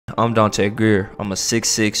I'm Dante Greer. I'm a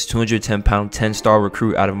 6'6", 210-pound, 10-star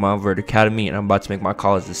recruit out of Modded Academy, and I'm about to make my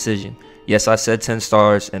college decision. Yes, I said 10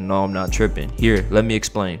 stars, and no, I'm not tripping. Here, let me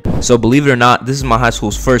explain. So believe it or not, this is my high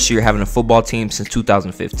school's first year having a football team since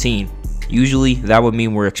 2015. Usually, that would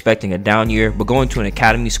mean we're expecting a down year, but going to an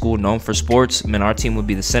academy school known for sports meant our team would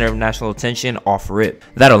be the center of national attention off rip.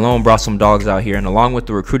 That alone brought some dogs out here, and along with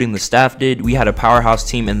the recruiting the staff did, we had a powerhouse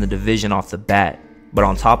team in the division off the bat. But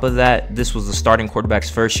on top of that, this was the starting quarterback's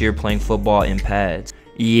first year playing football in pads.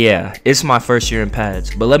 Yeah, it's my first year in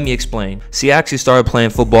pads, but let me explain. See, I actually started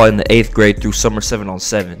playing football in the 8th grade through summer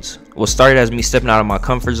 7-on-7s. What started as me stepping out of my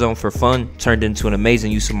comfort zone for fun turned into an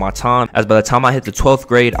amazing use of my time, as by the time I hit the 12th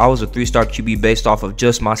grade, I was a 3-star QB based off of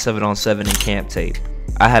just my 7-on-7 and camp tape.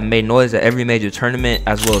 I had made noise at every major tournament,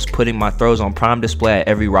 as well as putting my throws on prime display at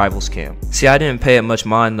every rivals camp. See, I didn't pay it much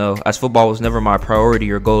mind though, as football was never my priority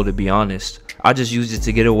or goal, to be honest. I just used it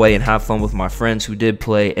to get away and have fun with my friends who did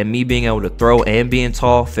play, and me being able to throw and being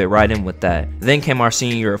tall fit right in with that. Then came our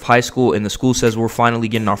senior year of high school, and the school says we're finally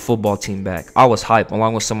getting our football team back. I was hyped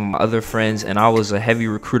along with some of my other friends, and I was a heavy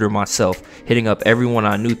recruiter myself, hitting up everyone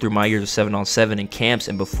I knew through my years of 7-on-7 and camps,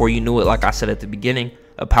 and before you knew it, like I said at the beginning,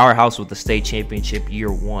 a powerhouse with the state championship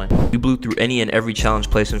year 1. We blew through any and every challenge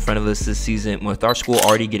placed in front of us this season. With our school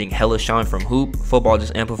already getting hella shine from hoop, football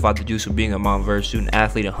just amplified the juice of being a Modded student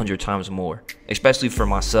athlete 100 times more. Especially for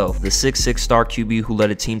myself, the 6'6" star QB who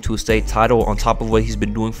led a team to a state title on top of what he's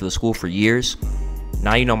been doing for the school for years.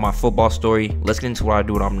 Now you know my football story, let's get into what I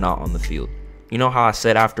do when I'm not on the field. You know how I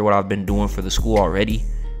said after what I've been doing for the school already?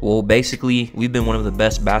 Well, basically, we've been one of the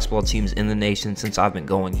best basketball teams in the nation since I've been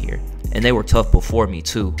going here. And they were tough before me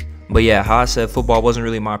too. But yeah, how I said football wasn't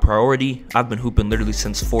really my priority, I've been hooping literally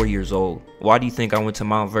since 4 years old. Why do you think I went to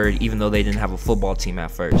Modded even though they didn't have a football team at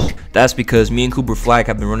first? That's because me and Cooper Flagg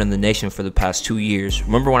have been running the nation for the past 2 years.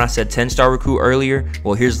 Remember when I said 10-star recruit earlier?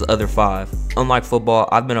 Well, here's the other 5. Unlike football,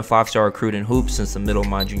 I've been a 5-star recruit in hoops since the middle of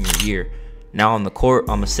my junior year. Now on the court,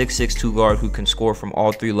 I'm a 6'6" 2 guard who can score from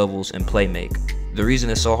all 3 levels and play make. The reason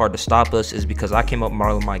it's so hard to stop us is because I came up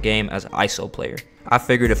modeling my game as an ISO player. I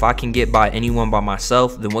figured if I can get by anyone by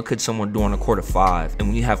myself, then what could someone do on a court of 5? And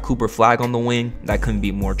when you have Cooper Flagg on the wing, that couldn't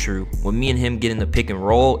be more true. When me and him get in the pick and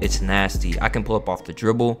roll, it's nasty. I can pull up off the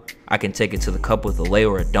dribble, I can take it to the cup with a lay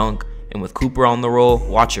or a dunk, and with Cooper on the roll,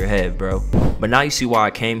 watch your head, bro. But now you see why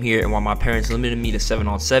I came here and why my parents limited me to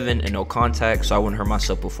 7-on-7 and no contact so I wouldn't hurt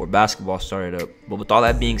myself before basketball started up. But with all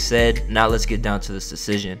that being said, now let's get down to this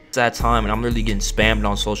decision. It's that time and I'm literally getting spammed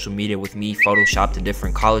on social media with me photoshopped in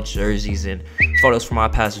different college jerseys and photos from my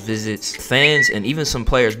past visits, fans, and even some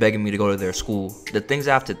players begging me to go to their school. The things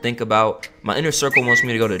I have to think about, my inner circle wants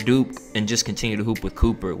me to go to Duke and just continue to hoop with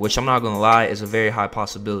Cooper, which I'm not gonna lie is a very high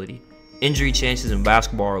possibility. Injury chances in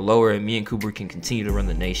basketball are lower and me and Cooper can continue to run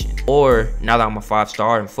the nation. Or, now that I'm a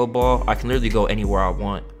 5-star in football, I can literally go anywhere I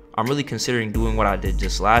want. I'm really considering doing what I did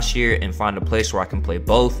just last year and find a place where I can play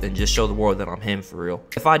both and just show the world that I'm him for real.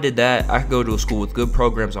 If I did that, I could go to a school with good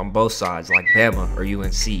programs on both sides like Bama or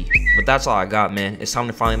UNC. But that's all I got, man. It's time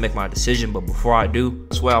to finally make my decision, but before I do,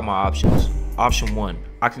 let's weigh out my options. Option 1,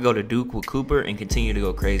 I could go to Duke with Cooper and continue to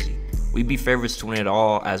go crazy. We'd be favorites to win it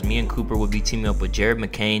all, as me and Cooper would be teaming up with Jared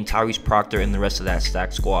McCain, Tyrese Proctor, and the rest of that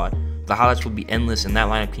stacked squad. The highlights would be endless and that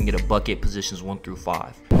lineup can get a bucket positions 1 through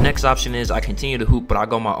 5. Next option is I continue to hoop but I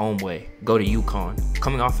go my own way. Go to UConn.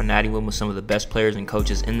 Coming off a natty win with some of the best players and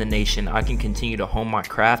coaches in the nation, I can continue to hone my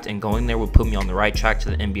craft and going there would put me on the right track to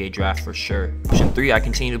the NBA draft for sure. Option 3, I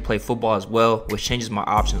continue to play football as well, which changes my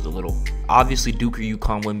options a little. Obviously Duke or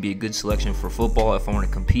UConn wouldn't be a good selection for football if I want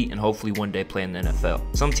to compete and hopefully one day play in the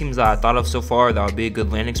NFL. Some teams that I thought of so far that would be a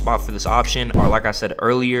good landing spot for this option are, like I said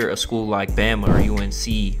earlier, a school like Bama or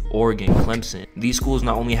UNC, Oregon, Clemson. These schools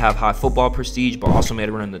not only have high football prestige but also made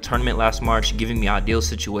a run in the tournament last March, giving me ideal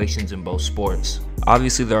situations in both sports.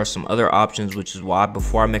 Obviously there are some other options, which is why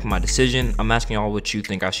before I make my decision, I'm asking y'all what you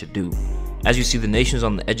think I should do. As you see, the nation's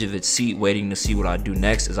on the edge of its seat waiting to see what I do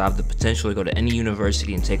next, as I have the potential to go to any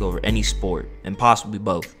university and take over any sport, and possibly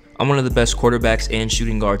both. I'm one of the best quarterbacks and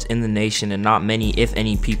shooting guards in the nation, and not many, if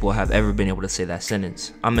any, people have ever been able to say that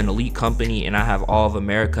sentence. I'm an elite company and I have all of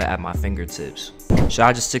America at my fingertips. Should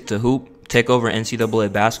I just stick to hoop, take over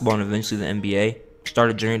NCAA basketball and eventually the NBA, start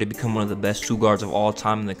a journey to become one of the best 2 guards of all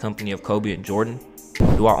time in the company of Kobe and Jordan?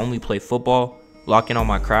 Do I only play football, lock in on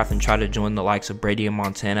my craft and try to join the likes of Brady and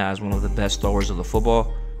Montana as one of the best throwers of the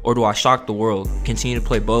football? Or do I shock the world, continue to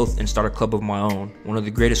play both and start a club of my own, one of the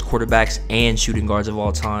greatest quarterbacks and shooting guards of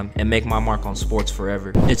all time, and make my mark on sports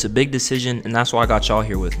forever? It's a big decision and that's why I got y'all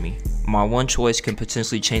here with me. My one choice can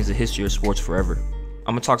potentially change the history of sports forever.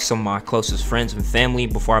 I'm gonna talk to some of my closest friends and family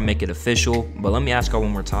before I make it official, but let me ask y'all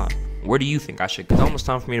one more time. Where do you think I should go? It's almost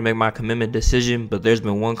time for me to make my commitment decision, but there's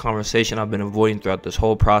been one conversation I've been avoiding throughout this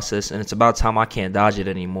whole process, and it's about time I can't dodge it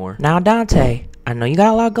anymore. Now, Dante, I know you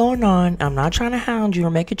got a lot going on. I'm not trying to hound you or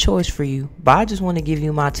make a choice for you, but I just want to give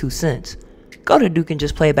you my 2 cents. Go to Duke and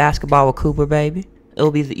just play basketball with Cooper, baby. It'll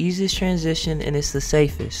be the easiest transition, and it's the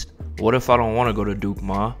safest. What if I don't want to go to Duke,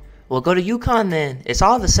 Ma? Well, go to UConn then. It's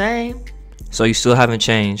all the same. So you still haven't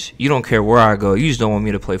changed. You don't care where I go. You just don't want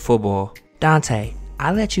me to play football. Dante,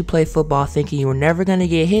 I let you play football thinking you were never going to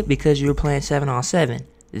get hit because you were playing 7-on-7.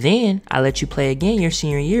 Then, I let you play again your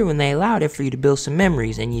senior year when they allowed it for you to build some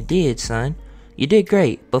memories, and you did, son. You did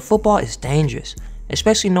great, but football is dangerous,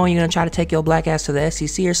 especially knowing you're going to try to take your black ass to the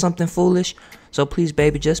SEC or something foolish. So please,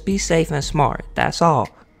 baby, just be safe and smart. That's all.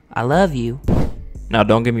 I love you. Now,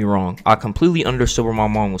 don't get me wrong. I completely understood where my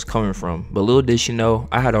mom was coming from, but little did she know,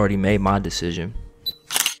 I had already made my decision.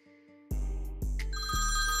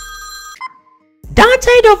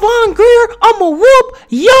 Dante Devon Greer, I'ma whoop,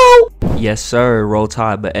 yo! Yes, sir, roll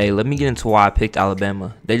tide, but hey, let me get into why I picked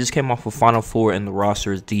Alabama. They just came off a Final Four and the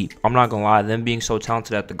roster is deep. I'm not gonna lie, them being so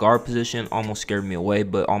talented at the guard position almost scared me away,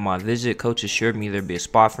 but on my visit, coach assured me there'd be a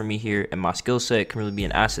spot for me here, and my skill set can really be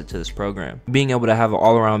an asset to this program. Being able to have an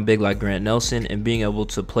all-around big like Grant Nelson, and being able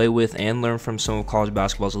to play with and learn from some of college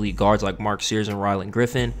basketball's elite guards like Mark Sears and Ryland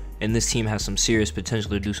Griffin, and this team has some serious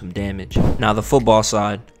potential to do some damage. Now, the football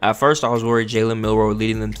side. At first, I was worried Jalen Milroe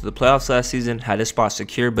leading them to the playoffs last season had his spot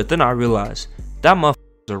secured, but then I realized that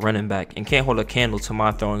motherfucker is a running back and can't hold a candle to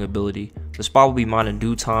my throwing ability. The spot will be mine in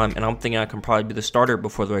due time, and I'm thinking I can probably be the starter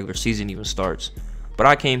before the regular season even starts. But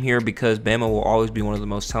I came here because Bama will always be one of the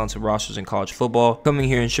most talented rosters in college football. Coming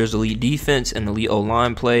here ensures elite defense and elite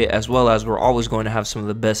O-line play, as well as we're always going to have some of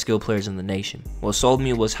the best skill players in the nation. What sold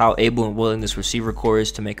me was how able and willing this receiver core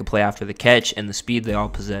is to make a play after the catch and the speed they all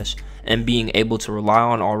possess. And being able to rely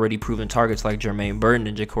on already proven targets like Jermaine Burton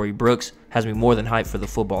and Ja'Cory Brooks has me more than hyped for the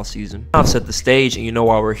football season. I've set the stage, and you know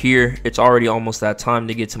why we're here. It's already almost that time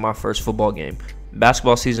to get to my first football game.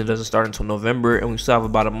 Basketball season doesn't start until November, and we still have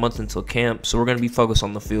about a month until camp, so we're going to be focused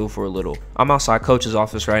on the field for a little. I'm outside coach's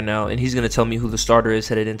office right now, and he's going to tell me who the starter is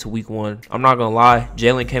headed into week 1. I'm not going to lie,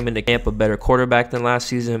 Jalen came into camp a better quarterback than last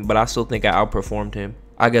season, but I still think I outperformed him.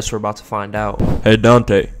 I guess we're about to find out. Hey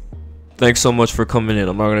Dante, thanks so much for coming in.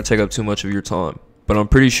 I'm not going to take up too much of your time, but I'm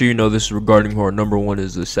pretty sure you know this is regarding who our number 1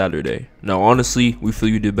 is this Saturday. Now honestly, we feel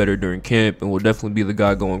you did better during camp, and will definitely be the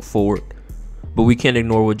guy going forward. But we can't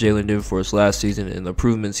ignore what Jalen did for us last season and the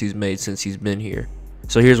improvements he's made since he's been here.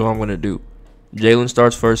 So here's what I'm going to do. Jalen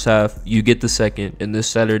starts first half, you get the second, and this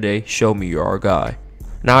Saturday, show me you're our guy.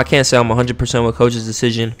 Now, I can't say I'm 100% with coach's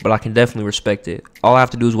decision, but I can definitely respect it. All I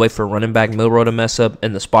have to do is wait for running back Milroe to mess up,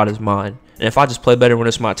 and the spot is mine. And if I just play better when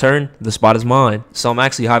it's my turn, the spot is mine. So I'm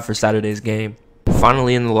actually hyped for Saturday's game.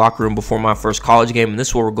 Finally in the locker room before my first college game, and this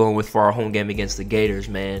is what we're going with for our home game against the Gators,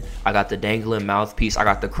 man. I got the dangling mouthpiece. I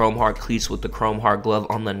got the chrome heart cleats with the chrome heart glove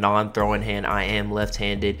on the non-throwing hand. I am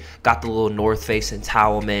left-handed. Got the little North Face and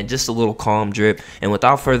towel, man. Just a little calm drip. And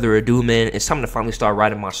without further ado, man, it's time to finally start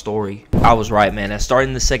writing my story. I was right, man. At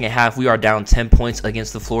starting the second half, we are down 10 points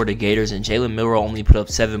against the Florida Gators, and Jalen Milroe only put up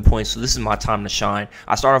 7 points, so this is my time to shine.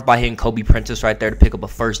 I start off by hitting Kobe Prentice right there to pick up a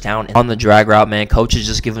first down. And on the drag route, man, coach is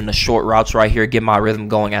just giving the short routes right here, get my rhythm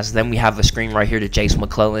going, as then we have a screen right here to Jace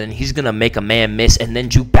McClellan. He's going to make a man miss and then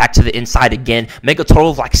juke back to the inside again. Make a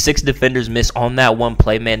total of like 6 defenders miss on that one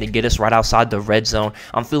play, man, to get us right outside the red zone.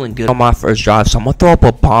 I'm feeling good on my first drive, so I'm going to throw up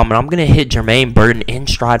a bomb, and I'm going to hit Jermaine Burton in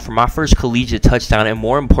stride for my first collegiate touchdown. And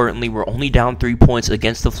more importantly, we're only down 3 points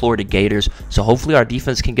against the Florida Gators, so hopefully our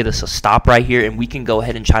defense can get us a stop right here, and we can go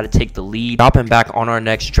ahead and try to take the lead. Dropping back on our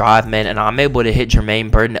next drive, man, and I'm able to hit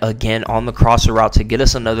Jermaine Burton again on the crosser route to get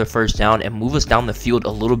us another first down and move us down the field a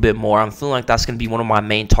little bit more. I'm feeling like that's going to be one of my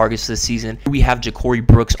main targets this season. We have Ja'Cory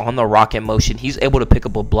Brooks on the rocket motion. He's able to pick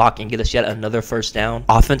up a block and get us yet another first down.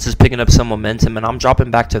 Offense is picking up some momentum, and I'm dropping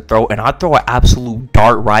back to throw, and I throw an absolute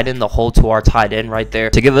dart right in the hole to our tight end right there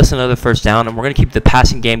to give us another first down. And we're going to keep the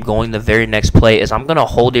passing game going the very next play, as I'm going to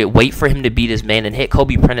hold it, wait for him to beat his man, and hit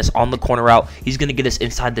Kobe Prentice on the corner route. He's going to get us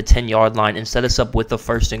inside the 10-yard line and set us up with the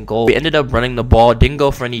first and goal. We ended up running the ball, didn't go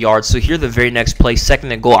for any yards, so here the very next play,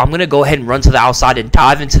 second and goal, I'm going to go ahead and run to the outside and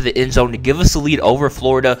dive into the end zone to give us the lead over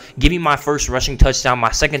Florida, give me my first rushing touchdown,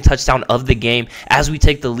 my second touchdown of the game, as we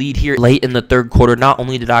take the lead here late in the third quarter. Not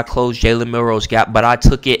only did I close Jalen Milroe's gap, but I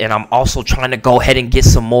took it, and I'm also trying to go ahead and get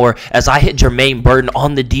some more, as I hit Jermaine Burton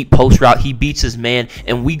on the deep post route. He beats his man,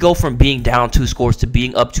 and we go from being down 2 scores to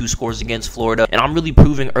being up 2 scores against Florida. And I'm really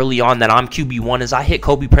proving early on that I'm QB1, as I hit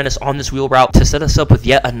Kobe Prentice on this wheel route to set us up with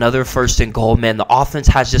yet another first and goal. Man, the offense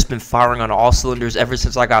has just been firing on all cylinders ever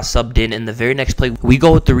since I got subbed in. And the very next play, we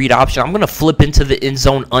go with the read option. I'm going to flip into the end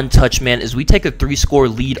zone untouched, man, as we take a 3-score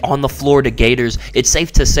lead on the Florida Gators. It's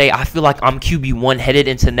safe to say I feel like I'm QB1 headed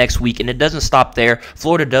into next week, and it doesn't stop there.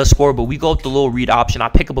 Florida does score, but we go with the little read option. I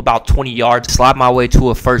pick up about 20 yards, slide my way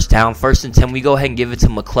to a first down. 1st and 10, we go ahead and give it to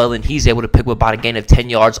McClellan. He's able to pick up about a gain of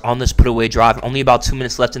 10 yards on this put-away drive. Only about 2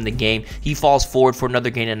 minutes left in the game. He falls forward for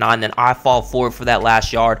another gain of 9, then I fall forward for that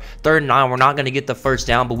last yard. 3rd and 9, we're not going to get the first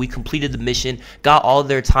down, but we completed the mission, got all of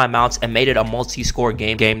their timeouts, and made it a multi-score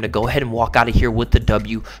game to go ahead and walk out of here with the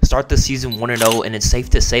W. Start the season 1-0, and it's safe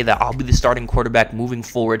to say that I'll be the starting quarterback moving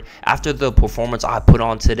forward. After the performance I put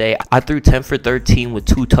on today, I threw 10 for 13 with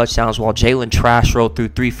 2 touchdowns, while Jalen Trash rolled through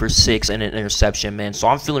 3 for 6 and an interception, man. So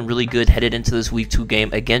I'm feeling really good headed into this week 2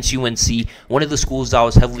 game against UNC, one of the schools I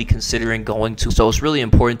was heavily considering going to. So it's really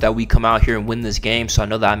important that we come out here and win this game, so I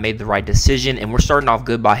know that I made the right decision. And we're starting off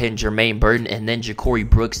good by hitting Jermaine Burton and then Ja'Cory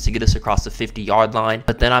Brooks to get us across the 50-yard line.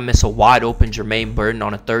 But then I miss a wide open Jermaine Burton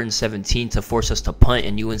on a 3rd and 17 to force us to punt,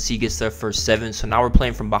 and UNC gets their first 7. So now we're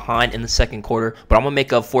playing from behind in the 2nd quarter, but I'm going to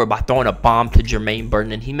make up for it by throwing a bomb to Jermaine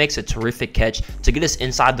Burton, and he makes a terrific catch to get us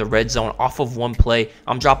inside the red zone off of one play.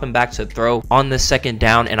 I'm dropping back to throw on the 2nd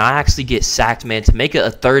down, and I actually get sacked, man, to make it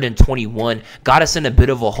a 3rd and 21. Got us in a bit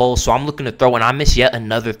of a hole, so I'm looking to throw, and I miss yet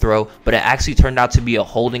another throw, but it actually turned out to be a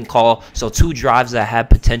holding call. So 2 drives that had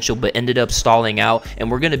potential but ended up stalling out, and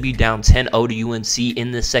we're going to be down 10-0 to UNC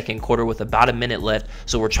in the 2nd quarter with about a minute left.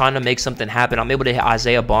 So we're trying to make something happen. I'm able to hit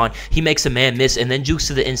Isaiah Bond. He makes a man miss and then jukes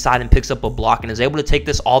to the inside and picks up a block and is able to take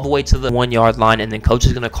this all the way to the 1-yard line, and then coach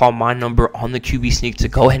is going to call my number on the QB sneak to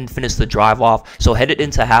go ahead and finish the drive off. So headed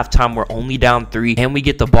into halftime, we're only down 3 and we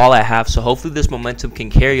get the ball at half, so hopefully this momentum can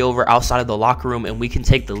carry over outside of the locker room and we can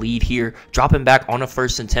take the lead here. Dropping back on a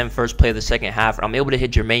 1st and 10, first play of the 2nd half, and I'm able to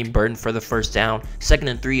hit Jermaine Burton for the first down. 2nd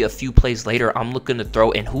and 3, a few plays later, I'm looking to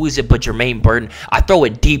throw, and who is it but Jermaine Burton? I throw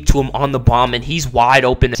it deep to him on the bomb, and he's wide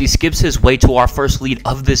open. He skips his way to our first lead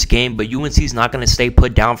of this game, but UNC's not going to stay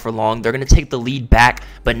put down for long. They're going to take the lead back,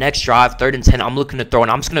 but next drive, 3rd and 10, I'm looking to throw,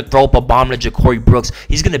 and I'm just going to throw up a bomb to Ja'Cory Brooks.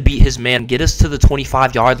 He's going to beat his man, get us to the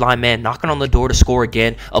 25-yard line, man, knocking on the door to score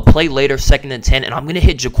again. A play later, 2nd and 10, and I'm going to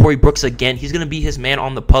hit Ja'Cory Brooks again. He's going to beat his man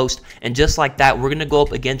on the post, and just like that, we're going to go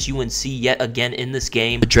up against UNC yet again in this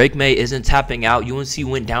game. But Drake May isn't tapping out. UNC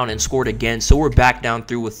went down and scored again, so we're back down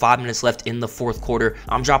through with 5 minutes left in the 4th quarter.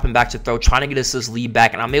 I'm dropping back to throw, trying to get us this lead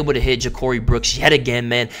back, and I'm able to hit Ja'Cory Brooks yet again,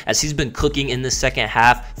 man, as he's been cooking in the 2nd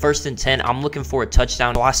half. 1st and 10, I'm looking for a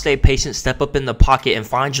touchdown, so I stay patient, step up in the pocket, and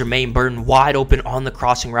find Jermaine Burton wide open on the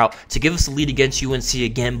crossing route to give us the lead against UNC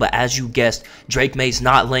again. But as you guessed, Drake May's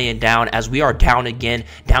not laying down as we are down again,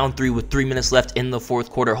 down 3 with 3 minutes left in the 4th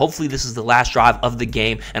quarter. Hopefully this is the last drive of the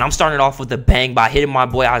game, and I'm starting off with a bang by hitting my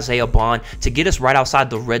boy Isaiah Bond to get us right outside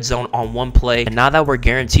the red zone on one play. And now that we're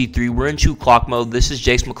guaranteed 3, we're in true clock mode. This is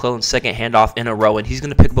Jace McClellan's 2nd handoff in a row, and he's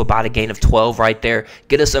going to pick up about a gain of 12 right there,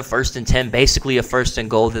 get us a 1st and 10, basically a 1st and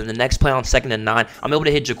goal. Then the next play on 2nd and 9, I'm able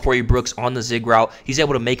to hit Ja'Cory Brooks on the zig route. He's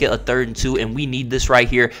able to make it a 3rd and 2, and we need this right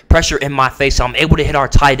here. Pressure in my face, so I'm able to hit our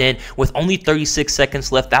tight end with only 36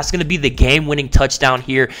 seconds left. That's going to be the game-winning touchdown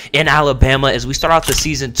here in Alabama as we start out the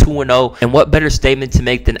season 2-0. And what better statement to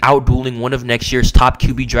make than outdueling one of next year's top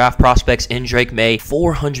QB draft prospects in Drake May.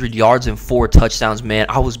 400 yards and 4 touchdowns, man.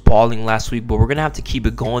 I was balling last week, but we're going to have to keep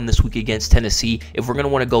it going this week against Tennessee if we're going to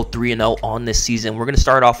want to go 3-0 on this season. We're going to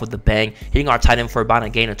start off with a bang, hitting our tight end for about a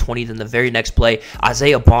gain of 20. Then the very next play,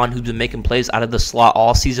 Isaiah Bond, who's been making plays out of the slot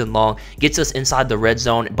all season long, gets us inside the red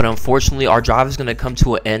zone. But unfortunately, our drive is going to come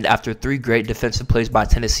to an end after 3 great defensive plays by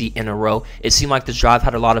Tennessee in a row. It seemed like this drive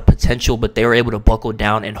had a lot of potential, but they were able to buckle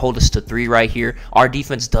down and hold us to 3 right here. Our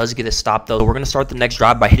defense does get a stop, though. So we're going to start the next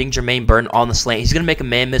drive by hitting Jermaine Burton on the slant. He's going to make a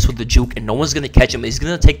man miss with the juke, and no one's going to catch him. He's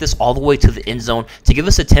going to take this all the way to the end zone to give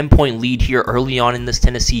us a 10-point lead here early on in this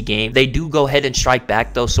Tennessee game. They do go ahead and strike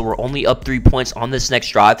back, though, so we're only up 3 points on this next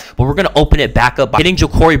drive, but we're going to open it back up by hitting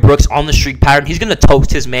Ja'Cory Brooks on the streak pattern. He's going to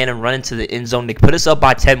toast his man and run into the end zone to put us up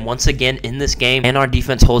by 10 once again in this game, and our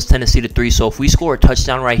defense holds Tennessee to 3. So if we score a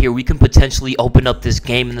touchdown right here, we can potentially open up this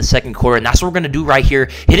game in the 2nd quarter, and that's what we're going to do right here,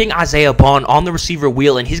 hitting Isaiah Bond on the receiver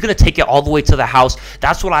wheel, and he's going to take it all the way to the house.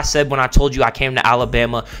 That's what I said when I told you I came to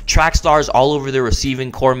Alabama. Track stars all over the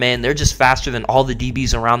receiving core, man. They're just faster than all the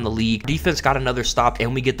DBs around the league. Defense got another stop,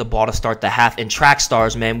 and we get the ball to start the half. And track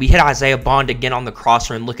stars, man, we hit Isaiah Bond again on the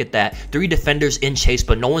crosser, and look at that. 3 defenders in chase,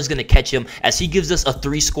 but no one's going to catch him as he gives us a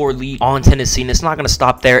 3-score lead on Tennessee. And it's not going to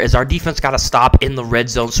stop there as our defense got a stop in the red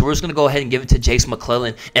zone. So we're just going to go ahead and give it to Jace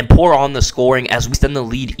McClellan and pour on the scoring as we extend the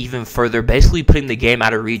lead even further, basically putting the game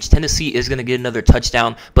out of reach. Tennessee is going to get another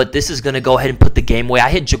touchdown, but this is going to go ahead and put the game away. I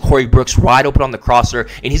hit Ja'Cory Brooks wide open on the crosser,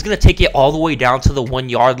 and he's going to take it all the way down to the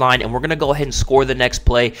 1-yard line, and we're going to go ahead and score the next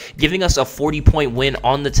play. play, giving us a 40-point win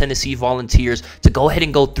on the Tennessee Volunteers to go ahead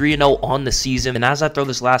and go 3-0 on the season. And as I throw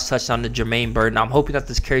this last touchdown to Jermaine Burton, I'm hoping that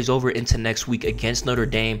this carries over into next week against Notre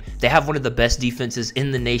Dame. They have one of the best defenses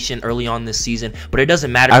in the nation early on this season, but it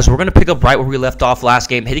doesn't matter as we're going to pick up right where we left off last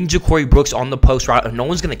game, hitting Ja'Cory Brooks on the post route, and no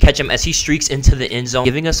one's going to catch him as he streaks into the end zone,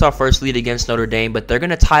 giving us our first lead against Notre Dame. But they're going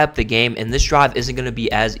to tie up the game, and this drive isn't going to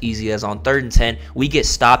be as easy as on 3rd and 10. We get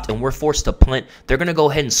stopped, and we're forced to punt. They're going to go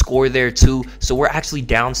ahead and score there too, so we're actually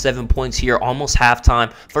down 7 points here, almost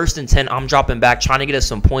halftime. 1st and 10, I'm dropping back, trying to get us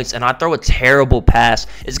some points, and I throw a terrible pass.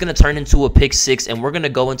 It's going to turn into a pick 6, and we're going to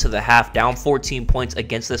go into the half down 14 points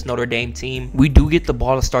against this Notre Dame team. We do get the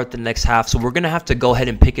ball to start the next half, so we're going to have to go ahead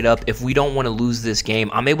and pick it up if we don't want to lose this game.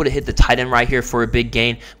 I'm able to hit the tight end right here for a big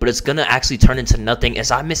gain, but it's going to actually turn into nothing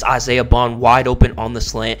as I miss Isaiah Bond wide open on the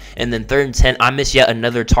slant. And then 3rd and 10, I miss yet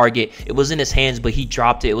another target. It was in his hands, but he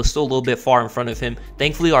dropped it. It was still a little bit far in front of him.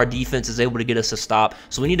 Thankfully, our defense is able to get us a stop,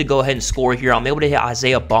 so we need to go ahead and score here. I'm able to hit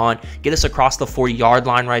Isaiah Bond, get us across the 40-yard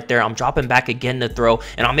line right there. I'm dropping back again to throw,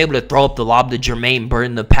 and I'm able to throw up the lob to Jermaine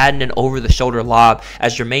Burton, the patent and over-the-shoulder lob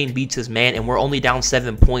as Jermaine beats his man, and we're only down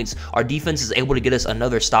 7 points. Our defense is able to get us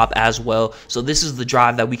another stop as well, so this is the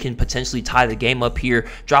drive that we can potentially tie the game up here.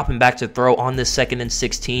 Dropping back to throw on this 2nd and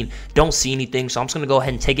 16. Don't see anything, so I'm just going to go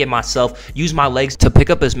ahead and take it myself, use my legs to pick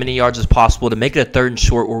up as many yards as possible to make it a 3rd and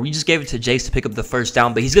short, where we just gave it to Jace to pick up the first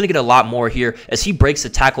down, but he's going to get a lot more here as he breaks the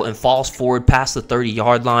tackle and falls forward past the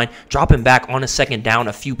 30-yard line, dropping back on a 2nd down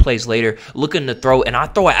a few plays later, looking to throw, and I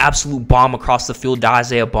throw an absolute bomb across the field to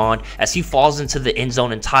Isaiah Bond as he falls into the end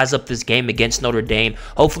zone and ties up this game against Notre Dame.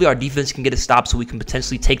 Hopefully our defense can get a stop so we can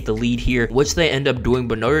potentially take the lead here, which they end up doing,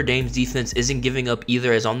 but Notre Dame's defense isn't giving up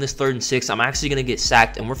either, as on this 3rd and 6, I'm actually going to get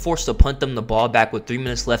sacked, and we're forced to punt them the ball back with 3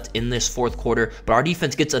 minutes left in this 4th quarter, but our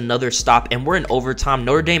defense gets another stop, and we're in overtime.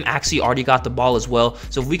 Notre Dame actually already got the ball as well,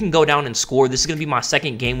 so if we can go down and score, this is going to be my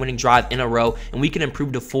 2nd game-winning drive in a row, and we can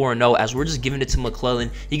improve to 4-0 as we're just giving it to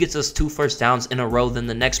McClellan. He gets us 2 first downs in a row. Then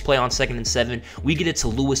the next play on 2nd and 7, we get it to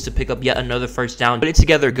Lewis to pick up yet another first down. Put it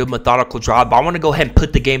together a good methodical drive, but I want to go ahead and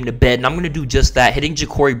put the game to bed, and I'm going to do just that, hitting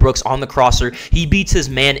Ja'Cory Brooks on the crosser. He beats his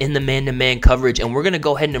man in the man-to-man coverage, and we're going to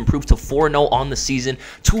go ahead and improve to 4-0 on the season.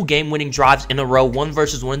 2 game-winning drives in a row, one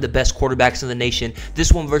versus one of the best quarterbacks in the nation,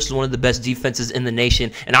 this one versus one of the best defenses in the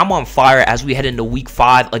nation, and I'm on fire as we head into week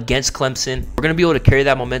 5 against Clemson. We're going to be able to carry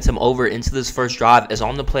that momentum over into this first drive, as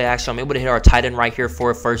on the play action, I'm able to hit our tight end right here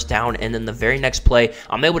for a first down, and then the very next play,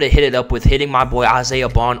 I'm able to hit it up with hitting my boy Isaiah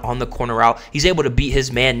Bond on the corner route. He's able to beat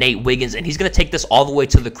his man Nate Wiggins, and he's going to take this all the way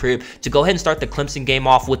to the crib to go ahead and start the Clemson game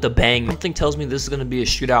off with a bang. Something tells me this is going to be a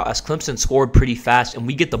shootout as Clemson scored pretty fast, and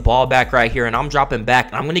we get the ball back right here, and I'm dropping back,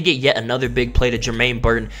 and I'm going to get yet another big play to Jermaine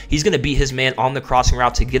Burton. He's going to beat his man on the crossing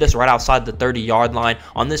route to get us right outside the 30-yard line.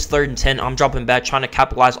 On this 3rd and 10, I'm dropping back, trying to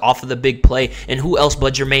capitalize off of the big play, and who else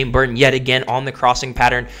but Jermaine Burton yet again on the crossing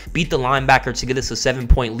pattern, beat the linebacker to get us a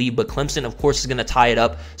 7-point lead, but Clemson, of course, is going to tie it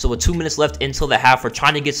up. So with 2 minutes left until the half, we're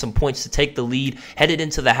trying to get some points to take the lead. Headed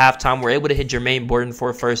into the halftime, we're able to hit Jermaine Burton for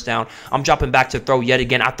a first down. I'm dropping back to throw yet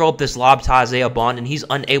again. I throw up this lob to Isaiah Bond, and he's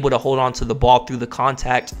unable to hold on to the ball through the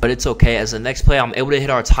contact, but it's okay, as the next play, I'm able to hit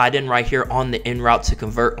our tight end right here on the in route to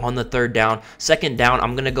convert on the 3rd down. 2nd down,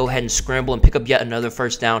 I'm going to go ahead and scramble and pick up yet another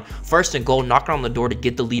first down. 1st and goal, knocking on the door to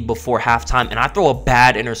get the lead before halftime, and I throw a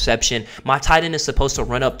bad interception. My tight end is supposed to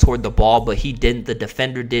run up toward the ball, but he didn't. The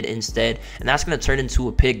defender did instead, and that's going to turn into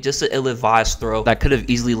a pick. Just an ill-advised throw that could have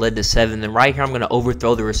easily led to 7. Then right here, I'm going to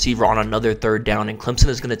overthrow the receiver on another 3rd down, and Clemson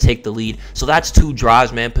is going to take the lead. So that's 2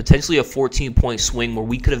 drives, man. Potentially a 14-point swing where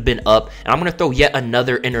we could have been up, and I'm going to throw yet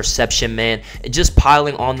another interception, man. Just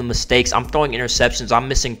piling on the mistakes. I'm throwing interceptions. I'm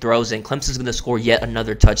missing throws, and Clemson's going to score yet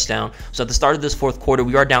another touchdown. So at the start of this 4th quarter,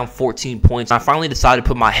 we are down 14 points. I finally decided to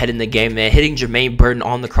put my head in the game, man, hitting Jermaine Burton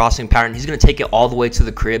on the crossing pattern. He's going to take it all the way to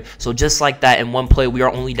the crib. So just like that, in one play, we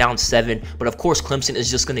are only down 7, but of course Clemson is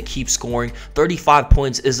just going to keep scoring. 35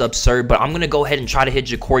 points is absurd, but I'm going to go ahead and try to hit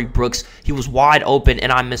Ja'Cory Brooks. He was wide open,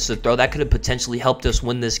 and I missed the throw. That could have potentially helped us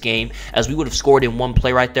win this game, as we would have scored in one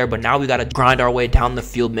play right there, but now we got to grind our way down the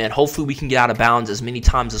field, man. Hopefully we can get out of bounds as many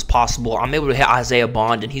times as possible. I'm able to hit Isaiah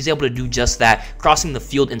Bond, and he's able to do just that, crossing the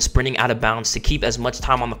field and sprinting out of bounds to keep as much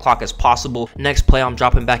time on the clock as possible. Next play, I'm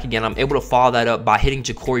dropping back again. I'm able to follow that up by hitting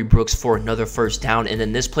Ja'Cory Brooks for another first down, and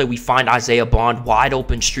then this play we find Isaiah Bond wide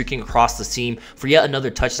open, streaking across the seam for yet another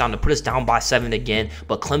touchdown to put us down by 7 again,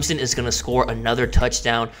 but Clemson is going to score another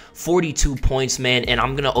touchdown. 42 points, man, and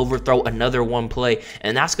I'm going to overthrow another one play,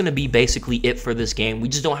 and that's going to be basically it for this game. We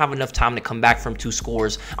just don't have enough time to come back from 2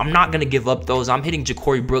 scores. I'm not going to give up those. I'm hitting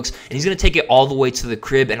Ja'Cory Brooks, and he's going to take it all the way to the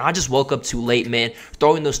crib, and I just woke up too late, man,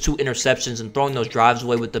 throwing those 2 interceptions and throwing those drives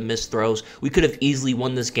away with the missed throws. We could have easily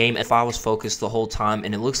won this game if I was focused focused the whole time,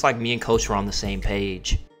 and it looks like me and coach were on the same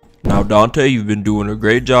page. Now, Dante, you've been doing a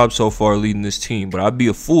great job so far leading this team, but I'd be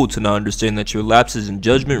a fool to not understand that your lapses in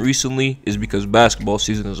judgment recently is because basketball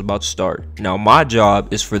season is about to start. Now, my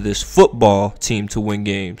job is for this football team to win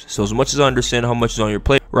games. So as much as I understand how much is on your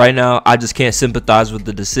plate right now, I just can't sympathize with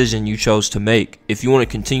the decision you chose to make. If you want to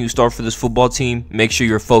continue to start for this football team, make sure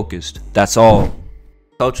you're focused. That's all.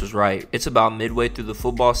 Coach was right. It's about midway through the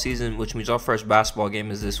football season, which means our first basketball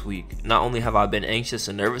game is this week. Not only have I been anxious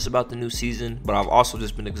and nervous about the new season, but I've also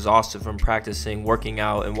just been exhausted from practicing, working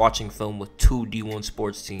out, and watching film with two D1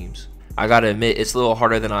 sports teams. I gotta admit, it's a little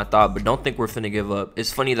harder than I thought, but don't think we're finna give up.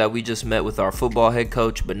 It's funny that we just met with our football head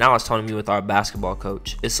coach, but now it's time to meet with our basketball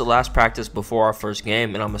coach. It's the last practice before our first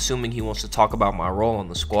game, and I'm assuming he wants to talk about my role on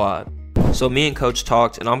the squad. So me and coach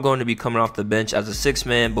talked, and I'm going to be coming off the bench as a sixth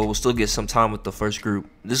man, but we'll still get some time with the first group.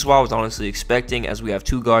 This is what I was honestly expecting, as we have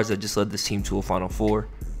two guards that just led this team to a Final Four.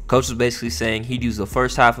 Coach was basically saying he'd use the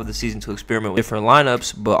first half of the season to experiment with different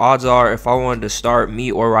lineups, but odds are if I wanted to start,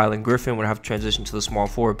 me or Rylan Griffin would have to transition to the small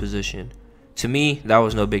forward position. To me, that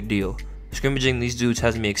was no big deal. Scrimmaging these dudes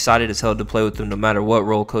has me excited as hell to play with them no matter what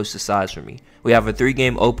role coach decides for me. We have a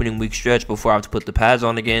 3-game opening week stretch before I have to put the pads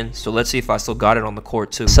on again, so let's see if I still got it on the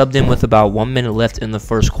court too. Subbed in with about 1 minute left in the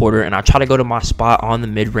first quarter, and I try to go to my spot on the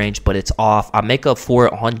mid-range, but it's off. I make up for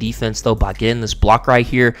it on defense though by getting this block right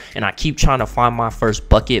here, and I keep trying to find my first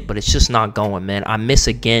bucket, but it's just not going, man. I miss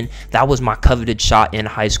again. That was my coveted shot in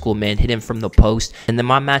high school, man, hitting from the post, and then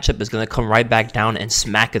my matchup is going to come right back down and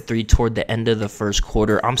smack a 3 toward the end of the first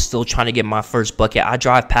quarter. I'm still trying to get my first bucket. I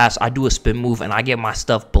drive past, I do a spin move, and I get my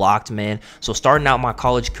stuff blocked, man. So starting out my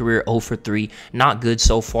college career 0 for 3, not good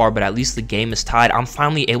so far, but at least the game is tied. I'm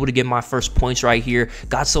finally able to get my first points right here.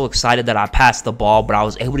 Got so excited that I passed the ball, but I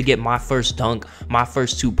was able to get my first dunk, my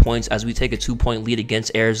first 2 points as we take a 2-point lead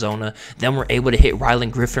against Arizona. Then we're able to hit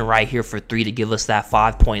Rylan Griffin right here for 3 to give us that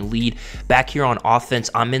 5-point lead. Back here on offense,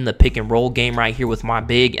 I'm in the pick and roll game right here with my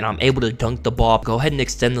big, and I'm able to dunk the ball, go ahead and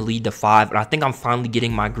extend the lead to 5, and I think I'm finally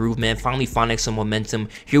getting my groove, man, finally finding some momentum.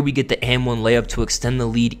 Here we get the and-1 layup to extend the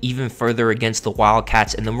lead even further against the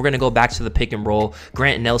Wildcats, and then we're going to go back to the pick and roll.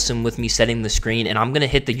 Grant Nelson with me setting the screen, and I'm going to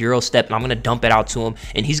hit the Euro step, and I'm going to dump it out to him,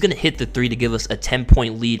 and he's going to hit the 3 to give us a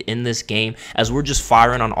 10-point lead in this game as we're just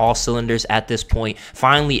firing on all cylinders at this point.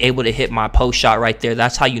 Finally able to hit my post shot right there.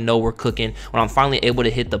 That's how you know we're cooking, when I'm finally able to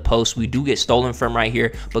hit the post. We do get stolen from right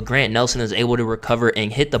here, but Grant Nelson is able to recover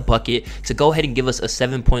and hit the bucket to go ahead and give us a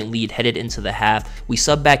 7-point lead headed into the half. We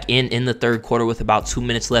sub back in the third quarter with about 2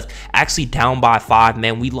 minutes left, actually down by 5,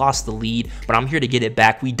 man. We lost the lead, but I'm here to get it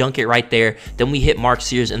back. We dunk it right there. Then we hit Mark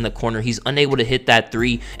Sears in the corner. He's unable to hit that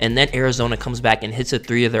 3, and then Arizona comes back and hits a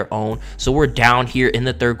 3 of their own. So we're down here in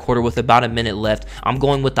the third quarter with about a minute left. I'm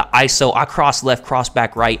going with the ISO. I cross left, cross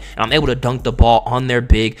back right, and I'm able to dunk the ball on their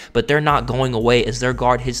big, but they're not going away as their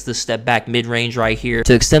guard hits the step back mid-range right here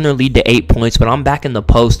to extend their lead to 8 points, but I'm back in the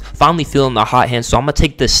post, finally feeling the hot hand, so I'm going to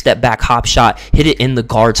take this step back hop shot, hit it in the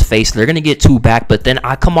guard's face. They're going to get 2 back, but then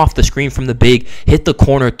I come off the screen from the big, hit the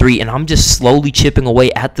corner 3, and I'm just slowly chipping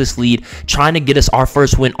away at this lead, trying to get us our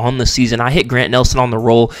first win on the season. I hit Grant Nelson on the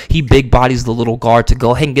roll. He big bodies the little guard to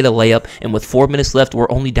go ahead and get a layup, and with 4 minutes left,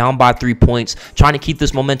 we're only down by 3 points, trying to keep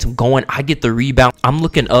this momentum going. I get the rebound. I'm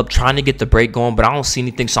looking up, trying to get the break going, but I don't see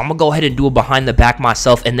anything, so I'm going to go ahead and do it behind the back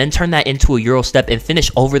myself, and then turn that into a Euro step and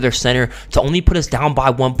finish over their center to only put us down by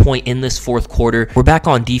 1 point in this fourth quarter. We're back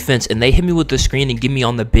on defense, and they hit me with the screen and give me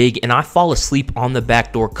on the big, and I fall asleep on the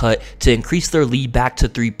backdoor cut to increase their lead back to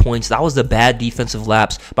 3 points. That was a bad defensive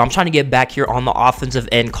lapse, but I'm trying to get back here on the offensive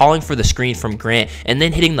end, calling for the screen from Grant, and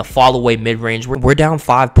then hitting the fall away mid-range. We're down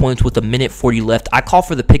 5 points with a minute 40 left. I call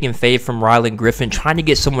for the pick and fade from Rylan Griffin, trying to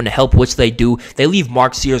get someone to help, which they do. They leave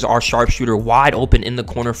Mark Sears, our sharpshooter, wide open in the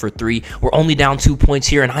corner for 3. We're only down 2 points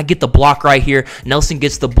here, and I get the block right here. Nelson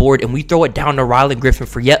gets the board, and we throw it down to Rylan Griffin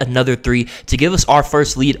for yet another 3 to give us our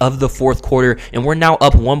first lead of the fourth quarter, and we're now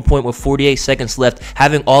up 1 point with 48 seconds left,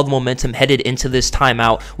 having all the momentum headed into this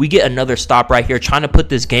timeout. We get another stop right here, trying to put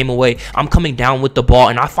this game away. I'm coming down with the ball,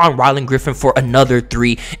 and I find Rylan Griffin for another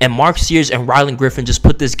 3, and Mark Sears and Rylan Griffin just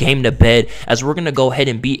put this game to bed as we're going to go ahead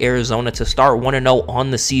and beat Arizona to start 1-0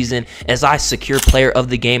 on the season as I secure player of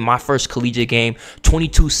the game, my first collegiate game,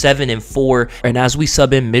 22-7-4, and as we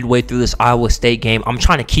sub in midway through this Iowa State game, I'm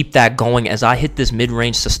trying to keep that going as I hit this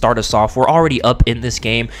mid-range to start us off. We're already up in this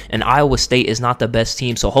game, and Iowa State is not the best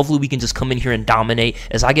team, so hopefully Hopefully we can just come in here and dominate.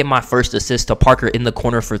 As I get my first assist to Parker in the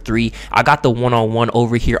corner for 3. I got the one-on-one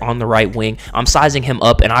over here on the right wing. I'm sizing him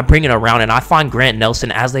up and I bring it around and I find Grant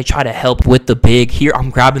Nelson as they try to help with the big. Here I'm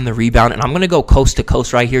grabbing the rebound and I'm going to go coast to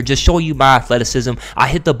coast right here, just showing you my athleticism. I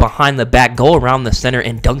hit the behind the back, go around the center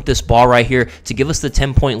and dunk this ball right here to give us the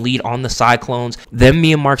 10-point lead on the Cyclones. Then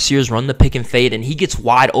me and Mark Sears run the pick and fade and he gets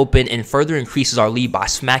wide open and further increases our lead by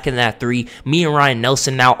smacking that 3. Me and Ryan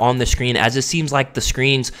Nelson now on the screen, as it seems like the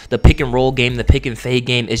screens, the pick and roll game, the pick and fade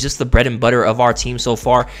game is just the bread and butter of our team so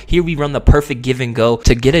far. Here we run the perfect give and go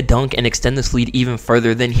to get a dunk and extend this lead even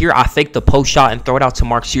further. Then here I fake the post shot and throw it out to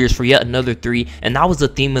Mark Sears for yet another 3, and that was the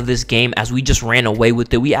theme of this game as we just ran away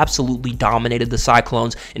with it. We absolutely dominated the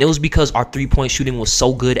Cyclones, and it was because our 3-point shooting was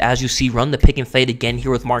so good. As you see, run the pick and fade again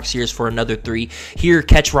here with Mark Sears for another 3. Here,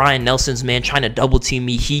 catch Ryan Nelson's man trying to double team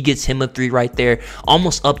me. He gets him a 3 right there.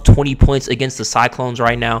 Almost up 20 points against the Cyclones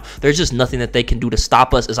right now. There's just nothing that they can do to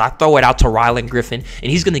stop us as I throw it out to Rylan Griffin,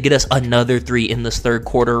 and he's going to get us another 3 in this third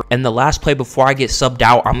quarter. And the last play before I get subbed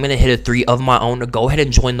out, I'm going to hit a 3 of my own to go ahead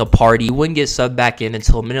and join the party. We wouldn't get subbed back in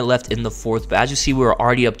until a minute left in the fourth, but as you see, we were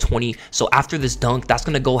already up 20. So after this dunk, that's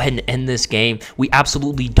going to go ahead and end this game. We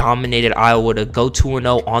absolutely dominated Iowa to go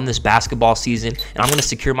 2-0 on this basketball season, and I'm going to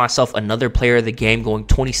secure myself another player of the game, going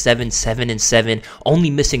 27-7-7, only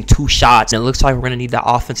missing 2 shots. And it looks like we're going to need that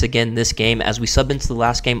offense again this game as we sub into the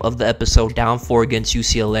last game of the episode, down 4 against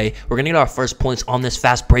UCLA. We're going to get our first points on this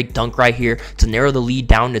fast break dunk right here to narrow the lead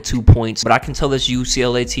down to 2 points. But I can tell this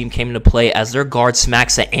UCLA team came into play as their guard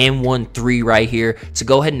smacks an and 1-3 right here to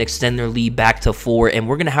go ahead and extend their lead back to 4. And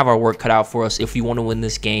we're going to have our work cut out for us if we want to win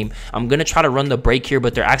this game. I'm going to try to run the break here,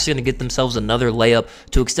 but they're actually going to get themselves another layup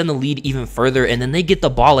to extend the lead even further. And then they get the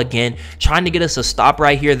ball again, trying to get us a stop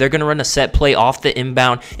right here. They're going to run a set play off the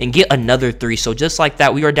inbound and get another 3. So just like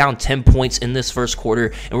that, we are down 10 points in this first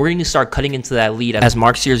quarter, and we're going to start cutting into that lead as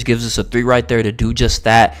Mark Sears gives us a 3 right there to do just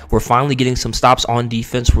that. We're finally getting some stops on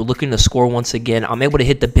defense. We're looking to score once again. I'm able to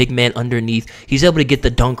hit the big man underneath. He's able to get the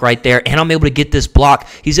dunk right there, and I'm able to get this block.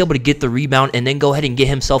 He's able to get the rebound and then go ahead and get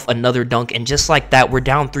himself another dunk. And just like that, we're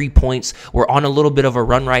down 3 points. We're on a little bit of a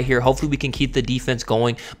run right here. Hopefully we can keep the defense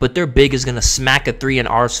going, but their big is going to smack a 3 in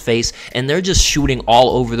our face, and they're just shooting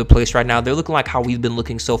all over the place right now. They're looking like how we've been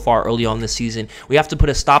looking so far early on this season. We have to put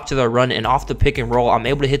a stop to their run, and off the pick and roll, I'm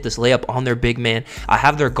able to hit this layup on their big man. I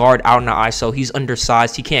have their guard out in the ISO. He's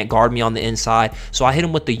undersized. He can't guard me on the inside, so I hit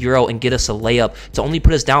him with the Euro and get us a layup to only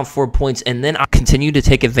put us down 4 points. And then I continue to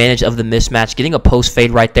take advantage of the mismatch, getting a post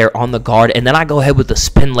fade right there on the guard, and then I go ahead with the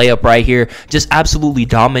spin layup right here, just absolutely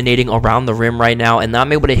dominating around the rim right now. And then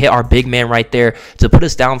I'm able to hit our big man right there to put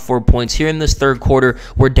us down 4 points. Here in this third quarter,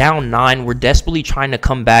 we're down 9. We're desperately trying to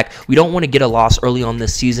come back. We don't want to get a loss early on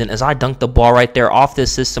this season as I dunk the ball right there off the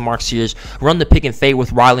assist to Mark Sears, run the pick and fade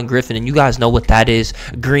with Rylan Griffin, and you guys know what that is.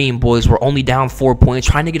 Green, boys, we're only down 4 points,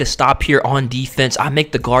 trying to get a stop here on defense. I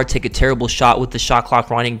make the guard take a terrible shot with the shot clock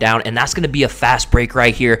running down, and that's going to be a fast break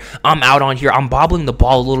right here. I'm out on here. I'm bobbling the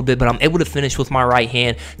ball a little bit, but I'm able to finish with my right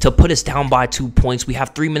hand to put us down by 2 points. We have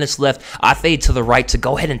 3 minutes left. I fade to the right to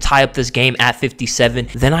go ahead and tie up this game at 57.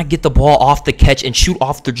 Then I get the ball off the catch and shoot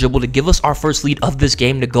off the dribble to give us our first lead of this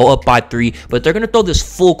game to go up by 3. But they're going to throw this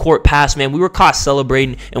full court pass, man. We were caught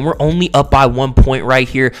celebrating, and we're only up by 1 point right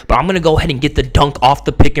here. But I'm going to go ahead and get the dunk off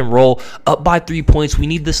the pick and roll, up by 3 points. We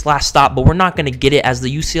need this last stop, but we're not going to get it as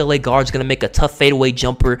the UCLA guard's going to make a tough fadeaway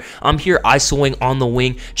jumper. I'm here isoing on the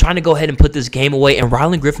wing, trying to go ahead and put this game away, and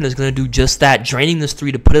Rylan Griffin is going to do just that, draining this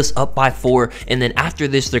 3 to put us up by 4. And then after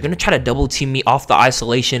this, they're going to try to double team me off the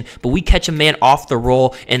isolation, but we catch a man off the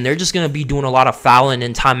roll, and they're just going to be doing a lot of fouling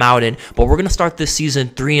and timeouting. But we're going to start this season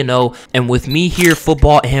 3-0, and with me here,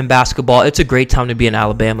 football and basketball, it's a great time to be an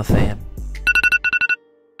Alabama fan.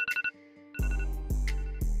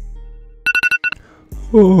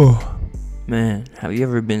 Oh, man, have you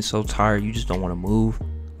ever been so tired you just don't want to move?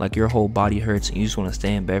 Like your whole body hurts and you just want to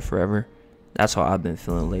stay in bed forever? That's how I've been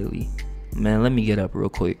feeling lately. Man, let me get up real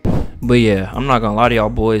quick. But yeah, I'm not gonna lie to y'all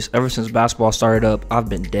boys, ever since basketball started up, I've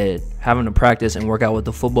been dead. Having to practice and work out with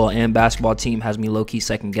the football and basketball team has me low-key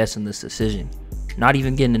second guessing this decision. Not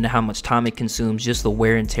even getting into how much time it consumes, just the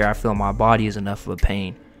wear and tear I feel in my body is enough of a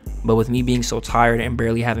pain. But with me being so tired and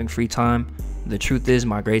barely having free time, the truth is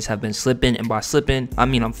my grades have been slipping, and by slipping, I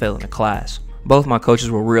mean I'm failing a class. Both my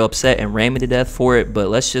coaches were real upset and ran me to death for it, but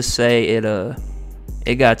let's just say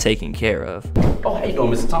it got taken care of. Oh, how you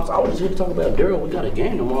doing, Mr. Thompson? I was just here to talk about a girl. We got a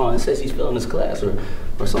game tomorrow and says he's failing his class or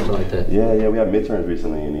something like that. Yeah, we had midterms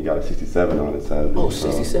recently and he got a 67 on it Saturday. Oh,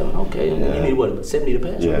 67, okay. And yeah. You need what, 70 to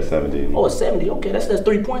pass? Yeah, right? 70. Oh, a 70, okay. That's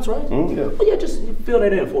 3 points, right? Yeah. Well, yeah, just fill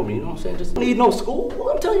that in for me, you know what I'm saying? Just need no school. Well,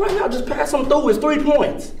 I'm telling you right now, just pass them through. It's 3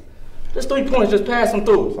 points. Just 3 points. Just pass them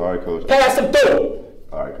through. Sorry, coach. Pass them through.